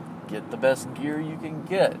 Get the best gear you can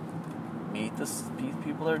get. Meet the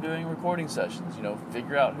people that are doing recording sessions.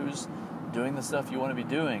 Figure out who's doing the stuff you want to be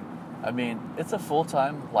doing. I mean, it's a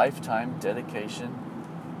full-time, lifetime dedication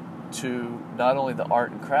to not only the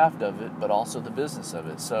art and craft of it, but also the business of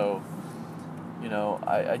it. So,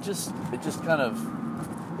 it just kind of,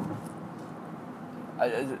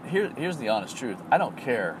 here's the honest truth. I don't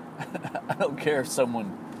care. I don't care if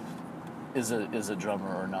someone is a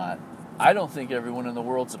drummer or not. I don't think everyone in the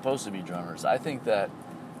world's supposed to be drummers. I think that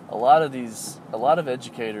a lot of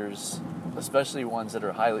educators, especially ones that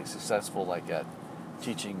are highly successful, like at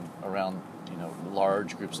teaching around,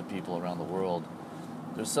 large groups of people around the world,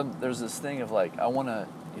 there's this thing of like, I want to,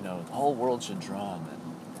 the whole world should drum,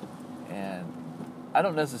 and I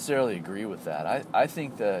don't necessarily agree with that. I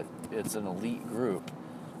think that it's an elite group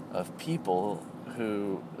of people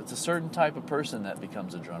who, it's a certain type of person that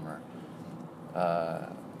becomes a drummer, a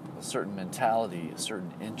certain mentality, a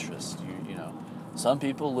certain interest. Some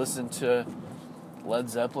people listen to Led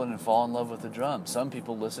Zeppelin and fall in love with the drums. Some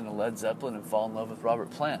people listen to Led Zeppelin and fall in love with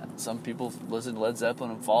Robert Plant. Some people listen to Led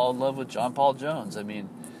Zeppelin and fall in love with John Paul Jones. I mean,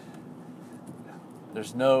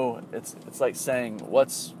 there's no. It's like saying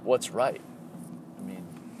what's right. I mean,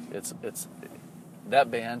 it's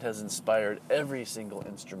that band has inspired every single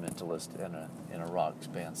instrumentalist in a rock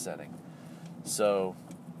band setting. So,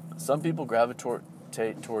 some people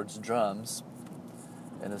gravitate towards drums,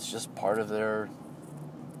 and it's just part of their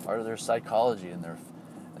psychology and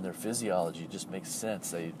their physiology. It just makes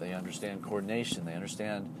sense. They understand coordination. They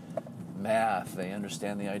understand math. They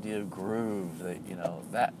understand the idea of groove.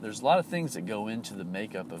 That there's a lot of things that go into the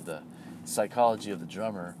makeup of the psychology of the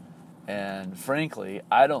drummer. And frankly,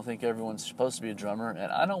 I don't think everyone's supposed to be a drummer,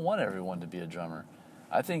 and I don't want everyone to be a drummer.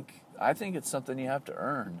 I think it's something you have to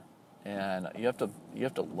earn, and you have to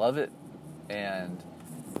love it, and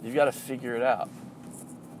you've got to figure it out.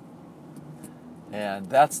 And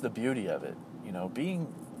that's the beauty of it.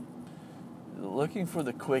 Looking for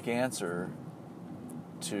the quick answer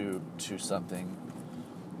to something,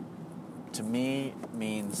 to me,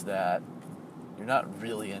 means that you're not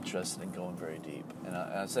really interested in going very deep. And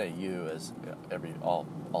I say you as all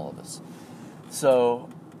of us. So,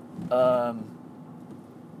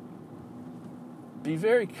 be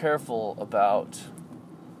very careful about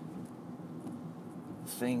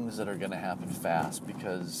things that are going to happen fast,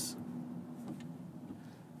 because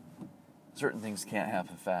certain things can't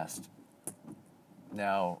happen fast.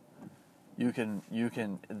 Now,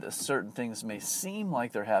 certain things may seem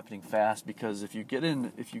like they're happening fast, because if you get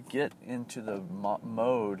into the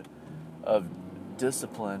mode of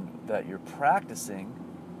discipline that you're practicing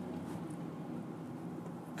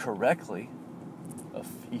correctly,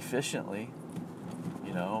 efficiently,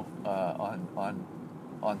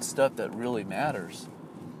 on stuff that really matters,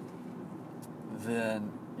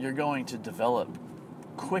 then you're going to develop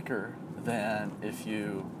quicker than if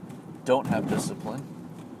you don't have discipline,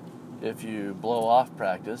 if you blow off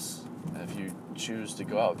practice, if you choose to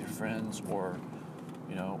go out with your friends or,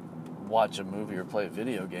 watch a movie or play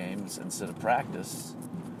video games instead of practice,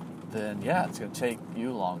 then yeah, it's going to take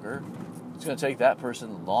you longer. It's going to take that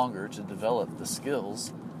person longer to develop the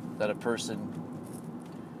skills that a person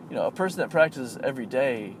that practices every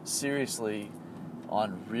day seriously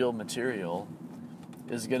on real material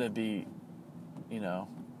is going to be,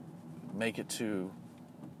 make it to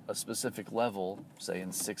a specific level, say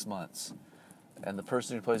in 6 months. And the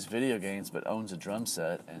person who plays video games but owns a drum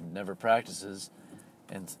set and never practices,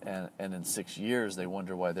 and in 6 years they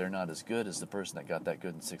wonder why they're not as good as the person that got that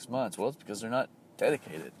good in 6 months. Well, it's because they're not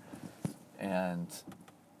dedicated. And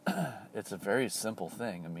it's a very simple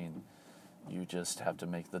thing. I mean, you just have to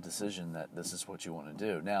make the decision that this is what you want to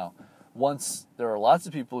do. Now, there are lots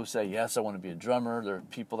of people who say, yes, I want to be a drummer. There are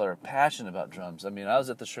people that are passionate about drums. I mean, I was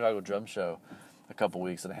at the Chicago Drum Show a couple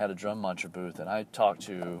weeks, and I had a drum mantra booth, and I talked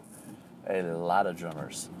to a lot of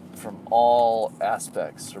drummers from all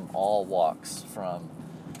aspects, from all walks, from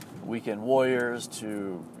weekend warriors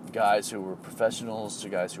to guys who were professionals, to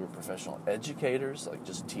guys who were professional educators, like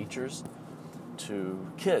just teachers, to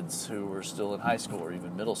kids who were still in high school or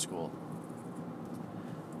even middle school.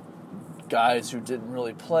 Guys who didn't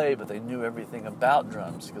really play, but they knew everything about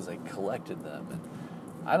drums because they collected them. And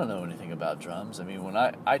I don't know anything about drums. I mean, when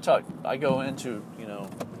I go into,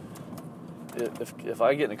 if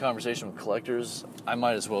I get in a conversation with collectors, I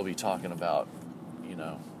might as well be talking about,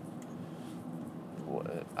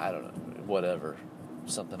 I don't know, whatever,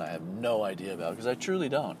 something I have no idea about, because I truly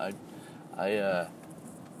don't. I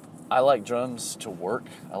like drums to work.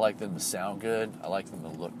 I like them to sound good. I like them to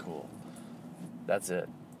look cool. That's it.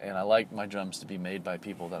 And I like my drums to be made by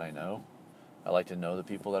people that I know. I like to know the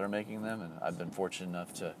people that are making them, and I've been fortunate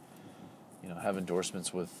enough to, have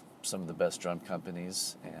endorsements with some of the best drum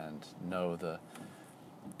companies and know the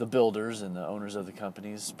builders and the owners of the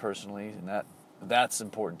companies personally, and that's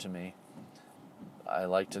important to me. I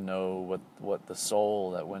like to know what the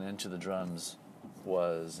soul that went into the drums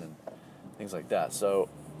was and things like that. So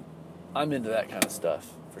I'm into that kind of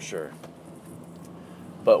stuff for sure.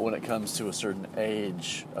 But when it comes to a certain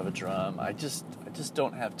age of a drum, I just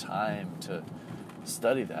don't have time to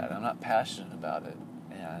study that. I'm not passionate about it,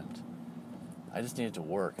 and I just need it to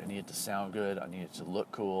work. I need it to sound good. I need it to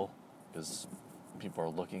look cool because people are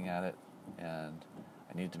looking at it, and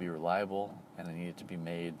I need it to be reliable, and I need it to be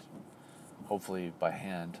made hopefully by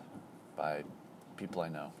hand by people I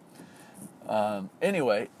know.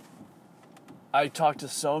 Anyway, I talked to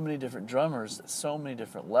so many different drummers at so many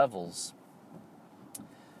different levels,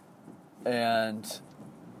 and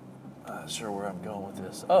I'm not sure where I'm going with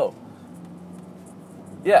this. Oh,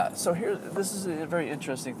 yeah. So this is a very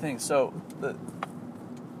interesting thing. So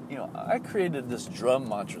I created this drum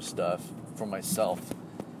mantra stuff for myself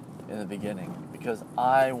in the beginning because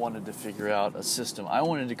I wanted to figure out a system. I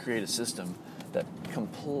wanted to create a system that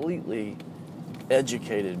completely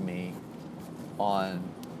educated me on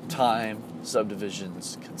time,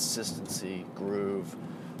 subdivisions, consistency, groove,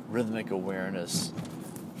 rhythmic awareness,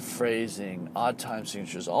 phrasing, odd time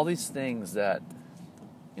signatures, all these things that,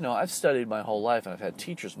 I've studied my whole life, and I've had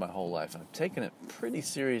teachers my whole life, and I've taken it pretty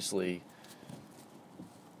seriously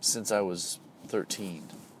since I was 13,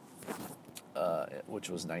 which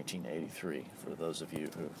was 1983, for those of you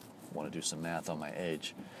who want to do some math on my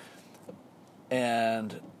age.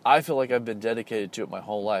 And I feel like I've been dedicated to it my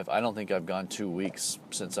whole life. I don't think I've gone 2 weeks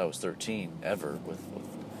since I was 13 ever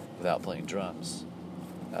without playing drums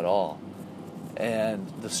at all. And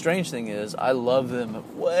the strange thing is, I love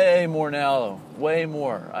them way more now, way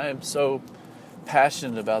more. I am so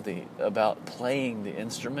passionate about playing the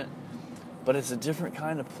instrument, but it's a different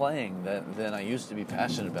kind of playing than I used to be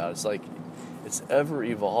passionate about. It's like it's ever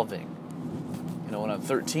evolving. When I'm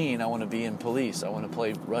 13, I want to be in Police. I want to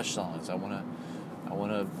play Rush songs. I want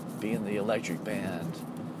to be in the Electric Band.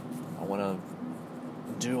 I want to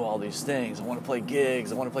do all these things. I want to play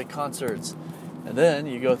gigs. I want to play concerts. And then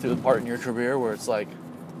you go through the part in your career where it's like,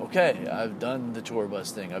 okay, I've done the tour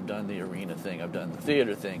bus thing. I've done the arena thing. I've done the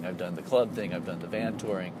theater thing. I've done the club thing. I've done the van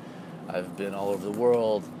touring. I've been all over the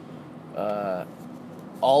world.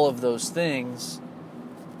 All of those things,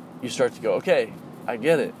 you start to go, okay, I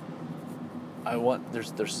get it.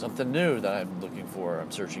 there's something new that I'm looking for,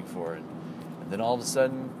 I'm searching for, and then all of a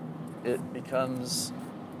sudden it becomes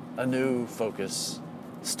a new focus,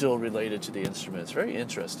 still related to the instrument. It's very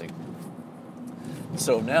interesting.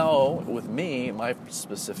 So now with me, my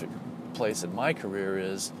specific place in my career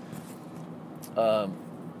is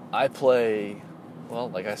I play, well,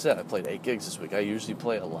 like I said, I played 8 gigs this week. I usually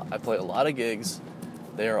play a lot. I play a lot of gigs.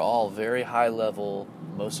 They are all very high level.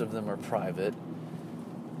 Most of them are private.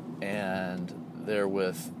 And they're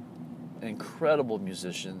with incredible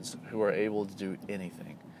musicians who are able to do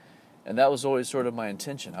anything. And that was always sort of my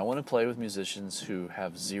intention. I want to play with musicians who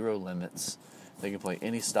have zero limits. They can play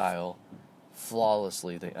any style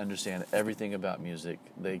flawlessly. They understand everything about music.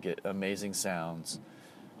 They get amazing sounds.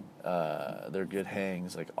 They're good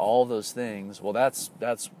hangs, like all those things. Well, that's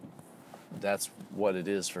what it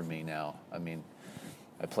is for me now. I mean,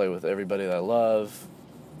 I play with everybody that I love.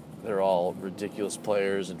 They're all ridiculous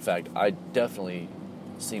players. In fact, I definitely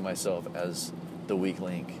see myself as the weak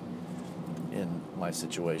link in my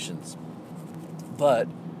situations. But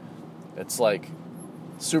it's like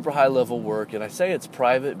super high level work, and I say it's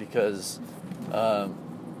private because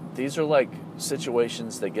these are like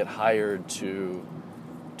situations that get hired to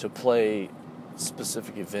play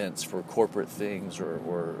specific events for corporate things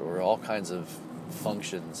or all kinds of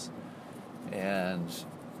functions, and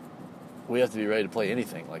we have to be ready to play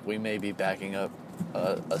anything. Like, we may be backing up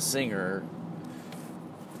a singer.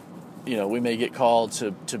 You know, we may get called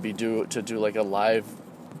to do like a live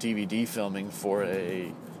DVD filming for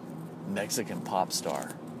a Mexican pop star,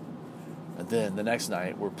 and then the next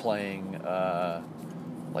night we're playing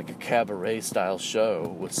like a cabaret style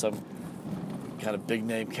show with some kind of big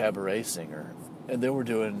name cabaret singer, and then we're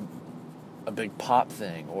doing a big pop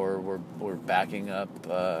thing, or we're backing up.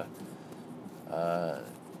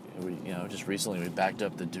 Just recently we backed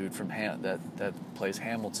up the dude from that plays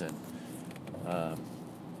Hamilton.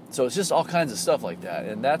 So it's just all kinds of stuff like that,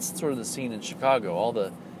 and that's sort of the scene in Chicago.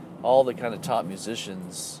 All the kind of top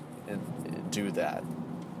musicians do that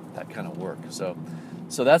kind of work. So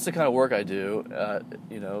that's the kind of work I do.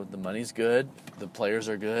 The money's good, the players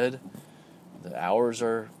are good, the hours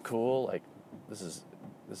are cool. Like, this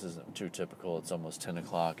isn't too typical. It's almost 10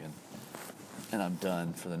 o'clock and I'm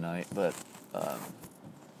done for the night. But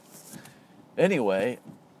anyway,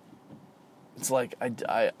 it's like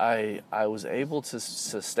I was able to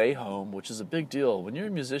stay home, which is a big deal. When you're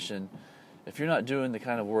a musician, if you're not doing the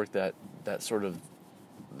kind of work that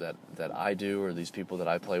I do, or these people that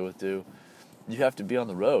I play with do, you have to be on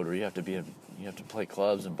the road, or you have to play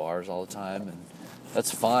clubs and bars all the time, and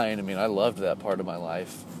that's fine. I mean, I loved that part of my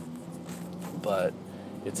life, but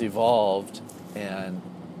it's evolved, and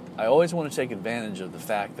I always want to take advantage of the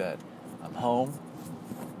fact that I'm home.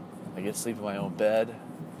 I get to sleep in my own bed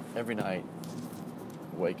every night,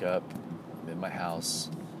 wake up, I'm in my house,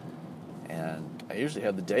 and I usually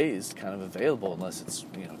have the days kind of available unless it's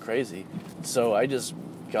crazy. So I just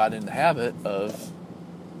got in the habit of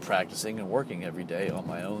practicing and working every day on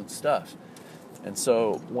my own stuff. And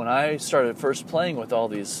so when I started first playing with all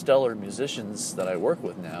these stellar musicians that I work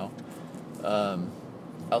with now, I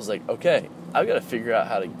was like, okay, I've got to figure out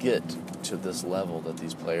how to get to this level that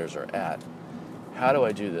these players are at. How do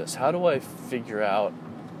I do this? How do I figure out,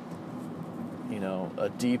 a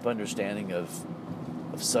deep understanding of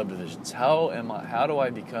subdivisions? How do I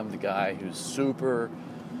become the guy who's super,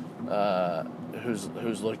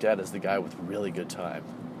 who's looked at as the guy with really good time,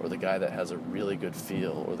 or the guy that has a really good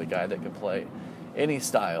feel, or the guy that can play any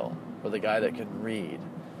style, or the guy that can read?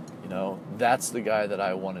 That's the guy that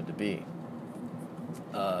I wanted to be.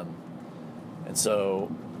 And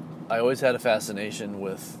so I always had a fascination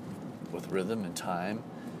with rhythm and time,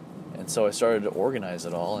 and so I started to organize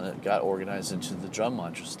it all, and it got organized into the drum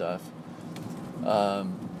mantra stuff.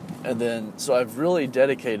 And then, so I've really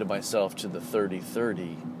dedicated myself to the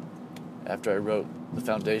 30-30. After I wrote the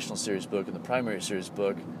Foundational Series book and the Primary Series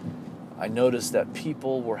book, I noticed that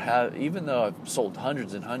people were even though I've sold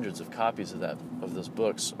hundreds and hundreds of copies of those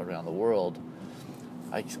books around the world,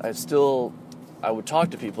 I would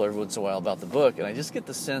talk to people every once in a while about the book, and I just get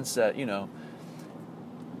the sense that,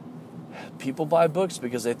 people buy books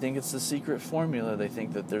because they think it's the secret formula. They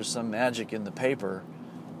think that there's some magic in the paper,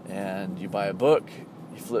 and you buy a book,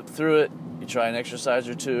 you flip through it, you try an exercise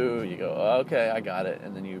or two, you go, oh, okay, I got it,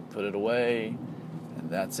 and then you put it away, and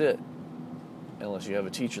that's it. Unless you have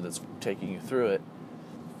a teacher that's taking you through it.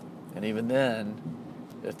 And even then,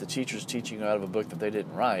 if the teacher's teaching you out of a book that they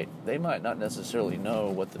didn't write, they might not necessarily know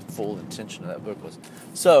what the full intention of that book was.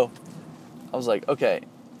 So I was like, okay,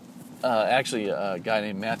 actually a guy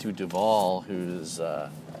named Matthew Duvall, who's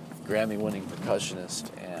a Grammy-winning percussionist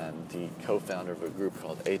and and the co-founder of a group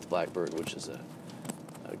called Eighth Blackbird, which is a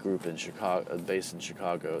group in Chicago, based in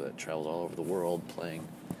Chicago, that travels all over the world playing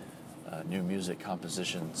new music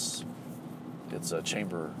compositions. It's a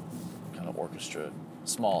chamber kind of orchestra,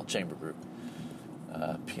 small chamber group,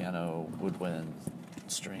 piano, woodwind,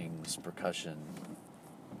 strings, percussion.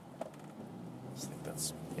 I think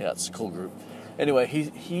it's a cool group. Anyway,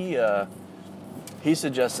 he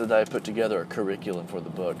suggested that I put together a curriculum for the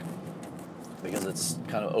book, because it's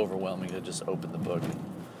kind of overwhelming to just open the book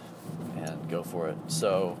and go for it.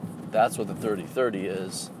 So that's what the 30/30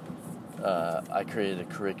 is. I created a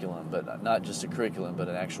curriculum, but not just a curriculum, but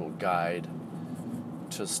an actual guide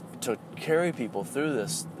to carry people through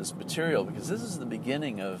this material, because this is the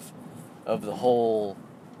beginning of the whole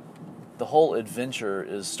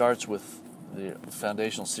adventure. Starts with the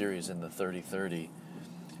foundational series in the 30/30.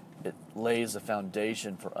 It lays a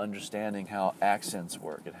foundation for understanding how accents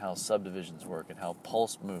work, and how subdivisions work, and how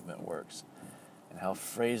pulse movement works, and how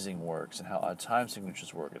phrasing works, and how odd time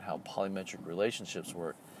signatures work, and how polymetric relationships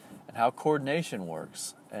work, and how coordination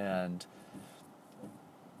works. And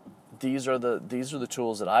these are the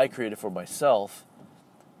tools that I created for myself,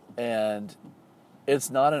 and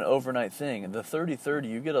it's not an overnight thing. In the 30/30,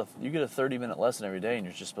 you get a 30-minute lesson every day, and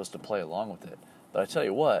you're just supposed to play along with it. But I tell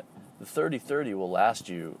you what, the 30/30 will last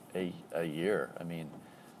you a year. I mean,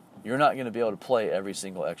 you're not going to be able to play every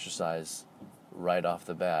single exercise right off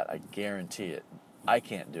the bat. I guarantee it. I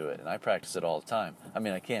can't do it, and I practice it all the time. I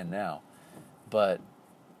mean, I can now, but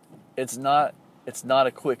it's not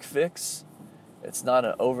a quick fix. It's not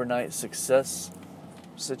an overnight success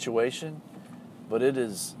situation, but it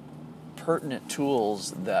is pertinent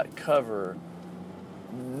tools that cover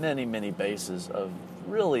many, many bases of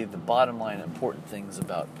really the bottom line important things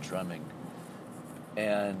about drumming.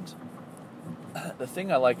 And the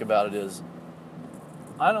thing I like about it is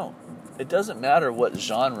it doesn't matter what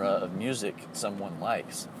genre of music someone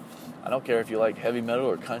likes. I don't care if you like heavy metal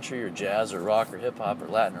or country or jazz or rock or hip hop or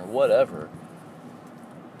Latin or whatever.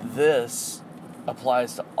 This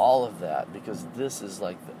applies to all of that, because this is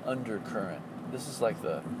like the undercurrent. This is like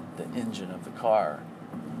the engine of the car.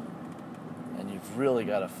 And you've really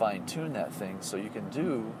got to fine-tune that thing so you can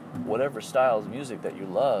do whatever style of music that you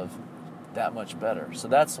love that much better. So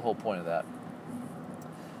that's the whole point of that.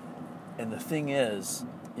 And the thing is,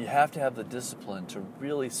 you have to have the discipline to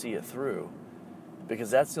really see it through, because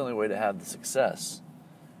that's the only way to have the success.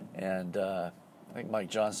 And I think Mike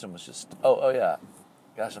Johnston was just... Oh, yeah.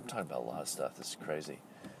 Gosh, I'm talking about a lot of stuff. This is crazy.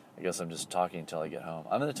 I guess I'm just talking until I get home.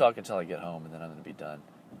 I'm going to talk until I get home, and then I'm going to be done.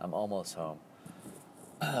 I'm almost home.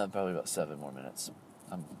 Probably about 7 more minutes.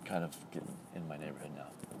 I'm kind of getting in my neighborhood now.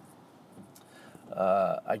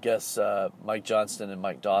 I guess Mike Johnston and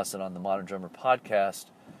Mike Dawson on the Modern Drummer podcast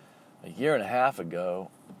a year and a half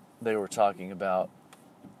ago, they were talking about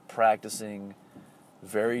practicing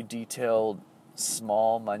very detailed,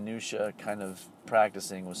 small, minutia kind of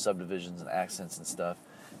practicing with subdivisions and accents and stuff.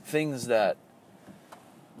 Things that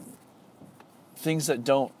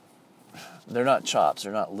don't, they're not chops,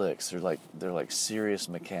 they're not licks, they're like serious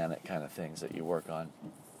mechanic kind of things that you work on.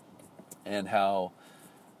 And how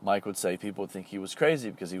Mike would say people would think he was crazy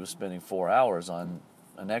because he was spending 4 hours on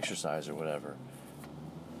an exercise or whatever.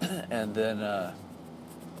 And then,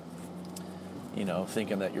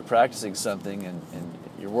 thinking that you're practicing something and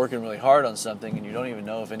you're working really hard on something and you don't even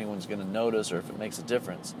know if anyone's going to notice or if it makes a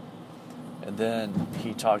difference. And then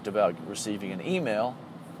he talked about receiving an email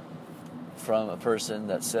from a person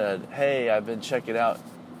that said, "Hey, I've been checking out,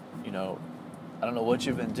 I don't know what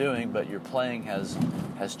you've been doing, but your playing has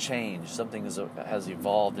changed. Something has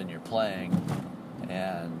evolved in your playing,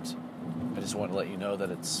 and I just want to let you know that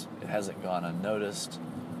it hasn't gone unnoticed,"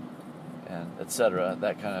 and etc.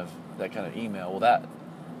 That kind of email. Well,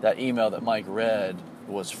 that email that Mike read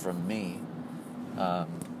was from me,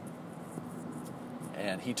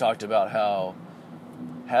 and he talked about how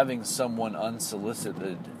having someone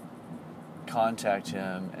unsolicited contact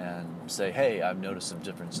him and say, "Hey, I've noticed some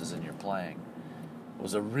differences in your playing,"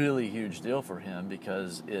 was a really huge deal for him,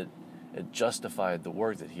 because it justified the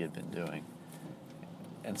work that he had been doing.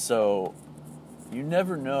 And so you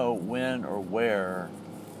never know when or where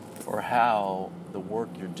or how the work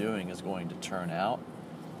you're doing is going to turn out.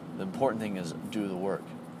 The important thing is do the work.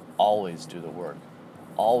 Always do the work.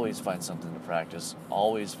 Always find something to practice.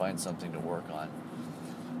 Always find something to work on.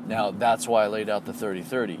 Now, that's why I laid out the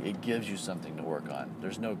 30/30. It gives you something to work on.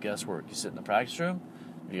 There's no guesswork. You sit in the practice room,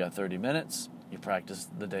 you got 30 minutes, you practice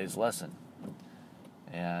the day's lesson.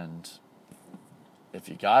 And if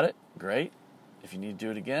you got it, great. If you need to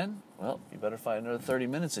do it again, well, you better find another 30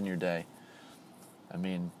 minutes in your day. I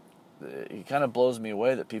mean, it kind of blows me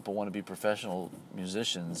away that people want to be professional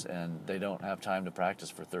musicians and they don't have time to practice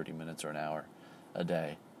for 30 minutes or an hour a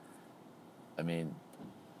day. I mean,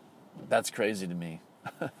 that's crazy to me.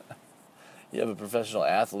 You have a professional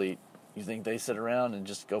athlete, you think they sit around and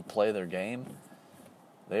just go play their game?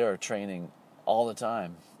 They are training all the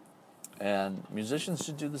time. And musicians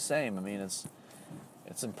should do the same. I mean,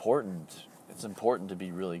 it's important. It's important to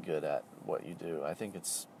be really good at what you do. I think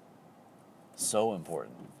it's so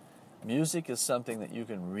important. Music is something that you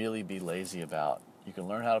can really be lazy about. You can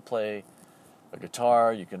learn how to play a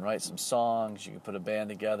guitar, you can write some songs, you can put a band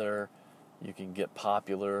together, you can get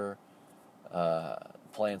popular,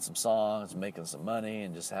 playing some songs, making some money,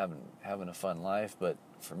 and just having a fun life. But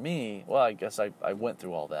for me, well, I guess I went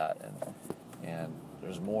through all that, and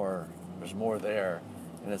there's more there,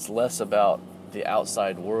 and it's less about the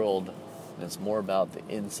outside world, and it's more about the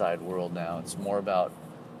inside world now. It's more about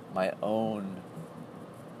my own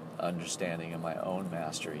understanding and my own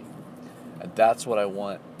mastery, and that's what I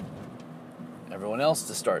want everyone else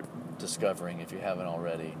to start discovering if you haven't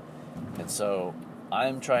already. And so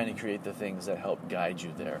I'm trying to create the things that help guide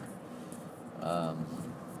you there.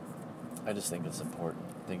 I just think it's important.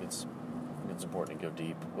 I think it's important to go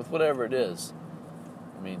deep with whatever it is.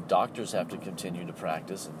 I mean, doctors have to continue to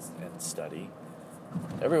practice and study.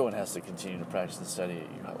 Everyone has to continue to practice and study.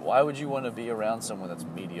 Why would you want to be around someone that's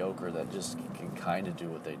mediocre, that just can kind of do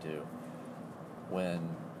what they do,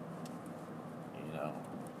 when, you know,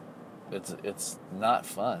 it's not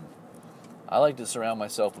fun? I like to surround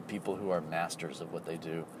myself with people who are masters of what they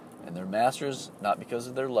do. And they're masters not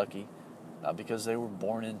because they're lucky, not because they were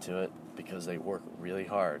born into it, because they work really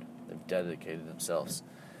hard. They've dedicated themselves.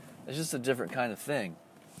 It's just a different kind of thing.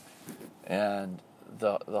 And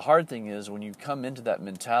the hard thing is, when you come into that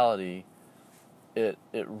mentality, it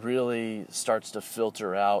really starts to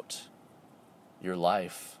filter out your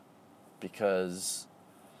life, because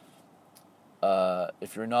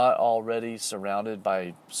if you're not already surrounded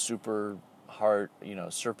by super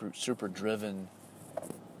driven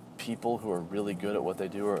people who are really good at what they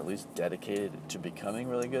do, or at least dedicated to becoming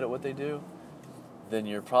really good at what they do, then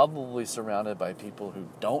you're probably surrounded by people who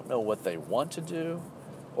don't know what they want to do,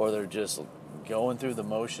 or they're just going through the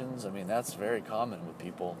motions. I mean, that's very common with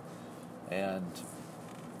people. And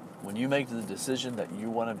when you make the decision that you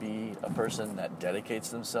want to be a person that dedicates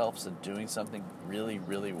themselves to doing something really,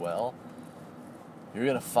 really well, you're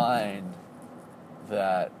going to find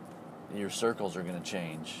that your circles are going to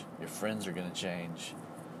change, your friends are going to change,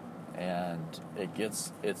 and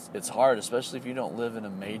it's hard, especially if you don't live in a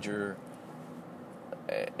major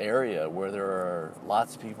area where there are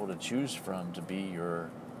lots of people to choose from to be your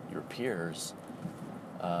peers.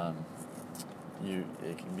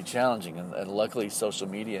 It can be challenging, and luckily social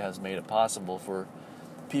media has made it possible for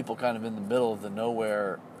people kind of in the middle of the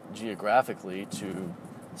nowhere geographically to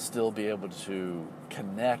still be able to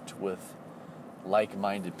connect with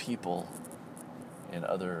like-minded people in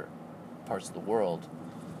other parts of the world.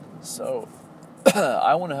 So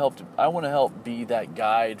I want to help be that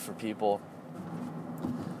guide for people.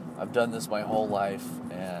 I've done this my whole life,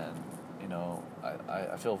 and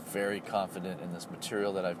I feel very confident in this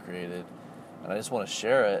material that I've created, and I just want to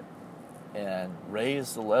share it and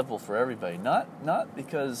raise the level for everybody. Not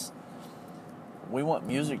because we want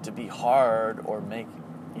music to be hard or make,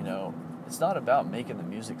 it's not about making the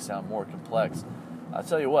music sound more complex. I'll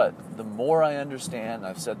tell you what, the more I understand,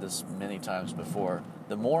 I've said this many times before,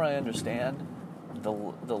 the more I understand, the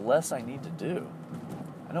less I need to do.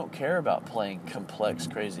 I don't care about playing complex,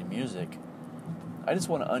 crazy music. I just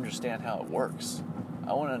want to understand how it works.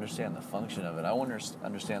 I want to understand the function of it. I want to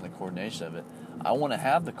understand the coordination of it. I want to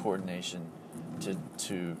have the coordination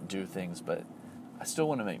to do things, but I still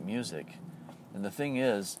want to make music. And the thing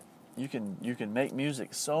is, you can make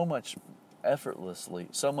music so much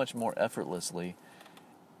more effortlessly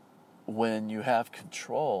when you have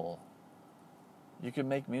control. You can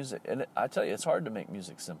make music, and I tell you, it's hard to make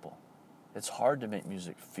music simple. It's hard to make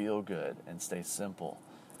music feel good and stay simple.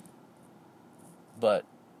 But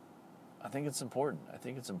I think it's important. I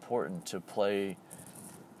think it's important to play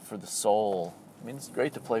for the soul. I mean, it's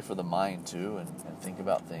great to play for the mind too, and think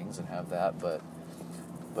about things and have that. But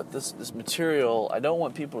this material, I don't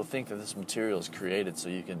want people to think that this material is created so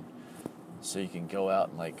you can go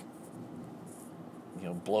out and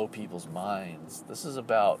blow people's minds. This is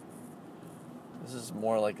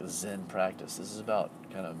more like a Zen practice. This is about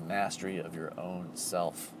kind of mastery of your own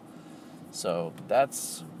self. So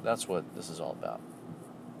that's what this is all about.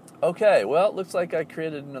 Okay, well, it looks like I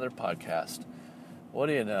created another podcast. What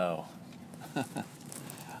do you know?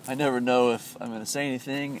 I never know if I'm going to say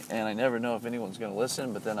anything, and I never know if anyone's going to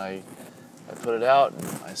listen, but then I I put it out, and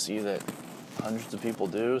I see that hundreds of people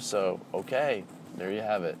do, so okay, there you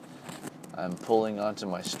have it. I'm pulling onto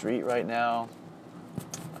my street right now.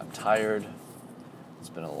 I'm tired. It's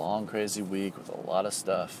been a long, crazy week with a lot of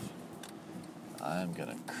stuff. I'm going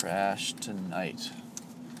to crash tonight.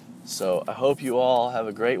 So I hope you all have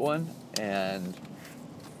a great one, and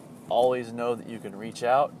always know that you can reach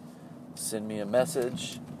out, send me a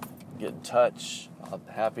message, get in touch. I'm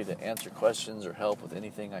happy to answer questions or help with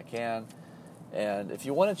anything I can. And if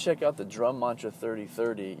you want to check out the Drum Mantra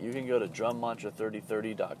 3030, you can go to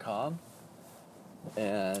drummantra3030.com,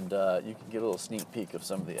 and you can get a little sneak peek of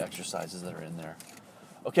some of the exercises that are in there.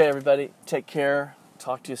 Okay, everybody, take care.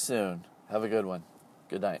 Talk to you soon. Have a good one.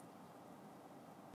 Good night.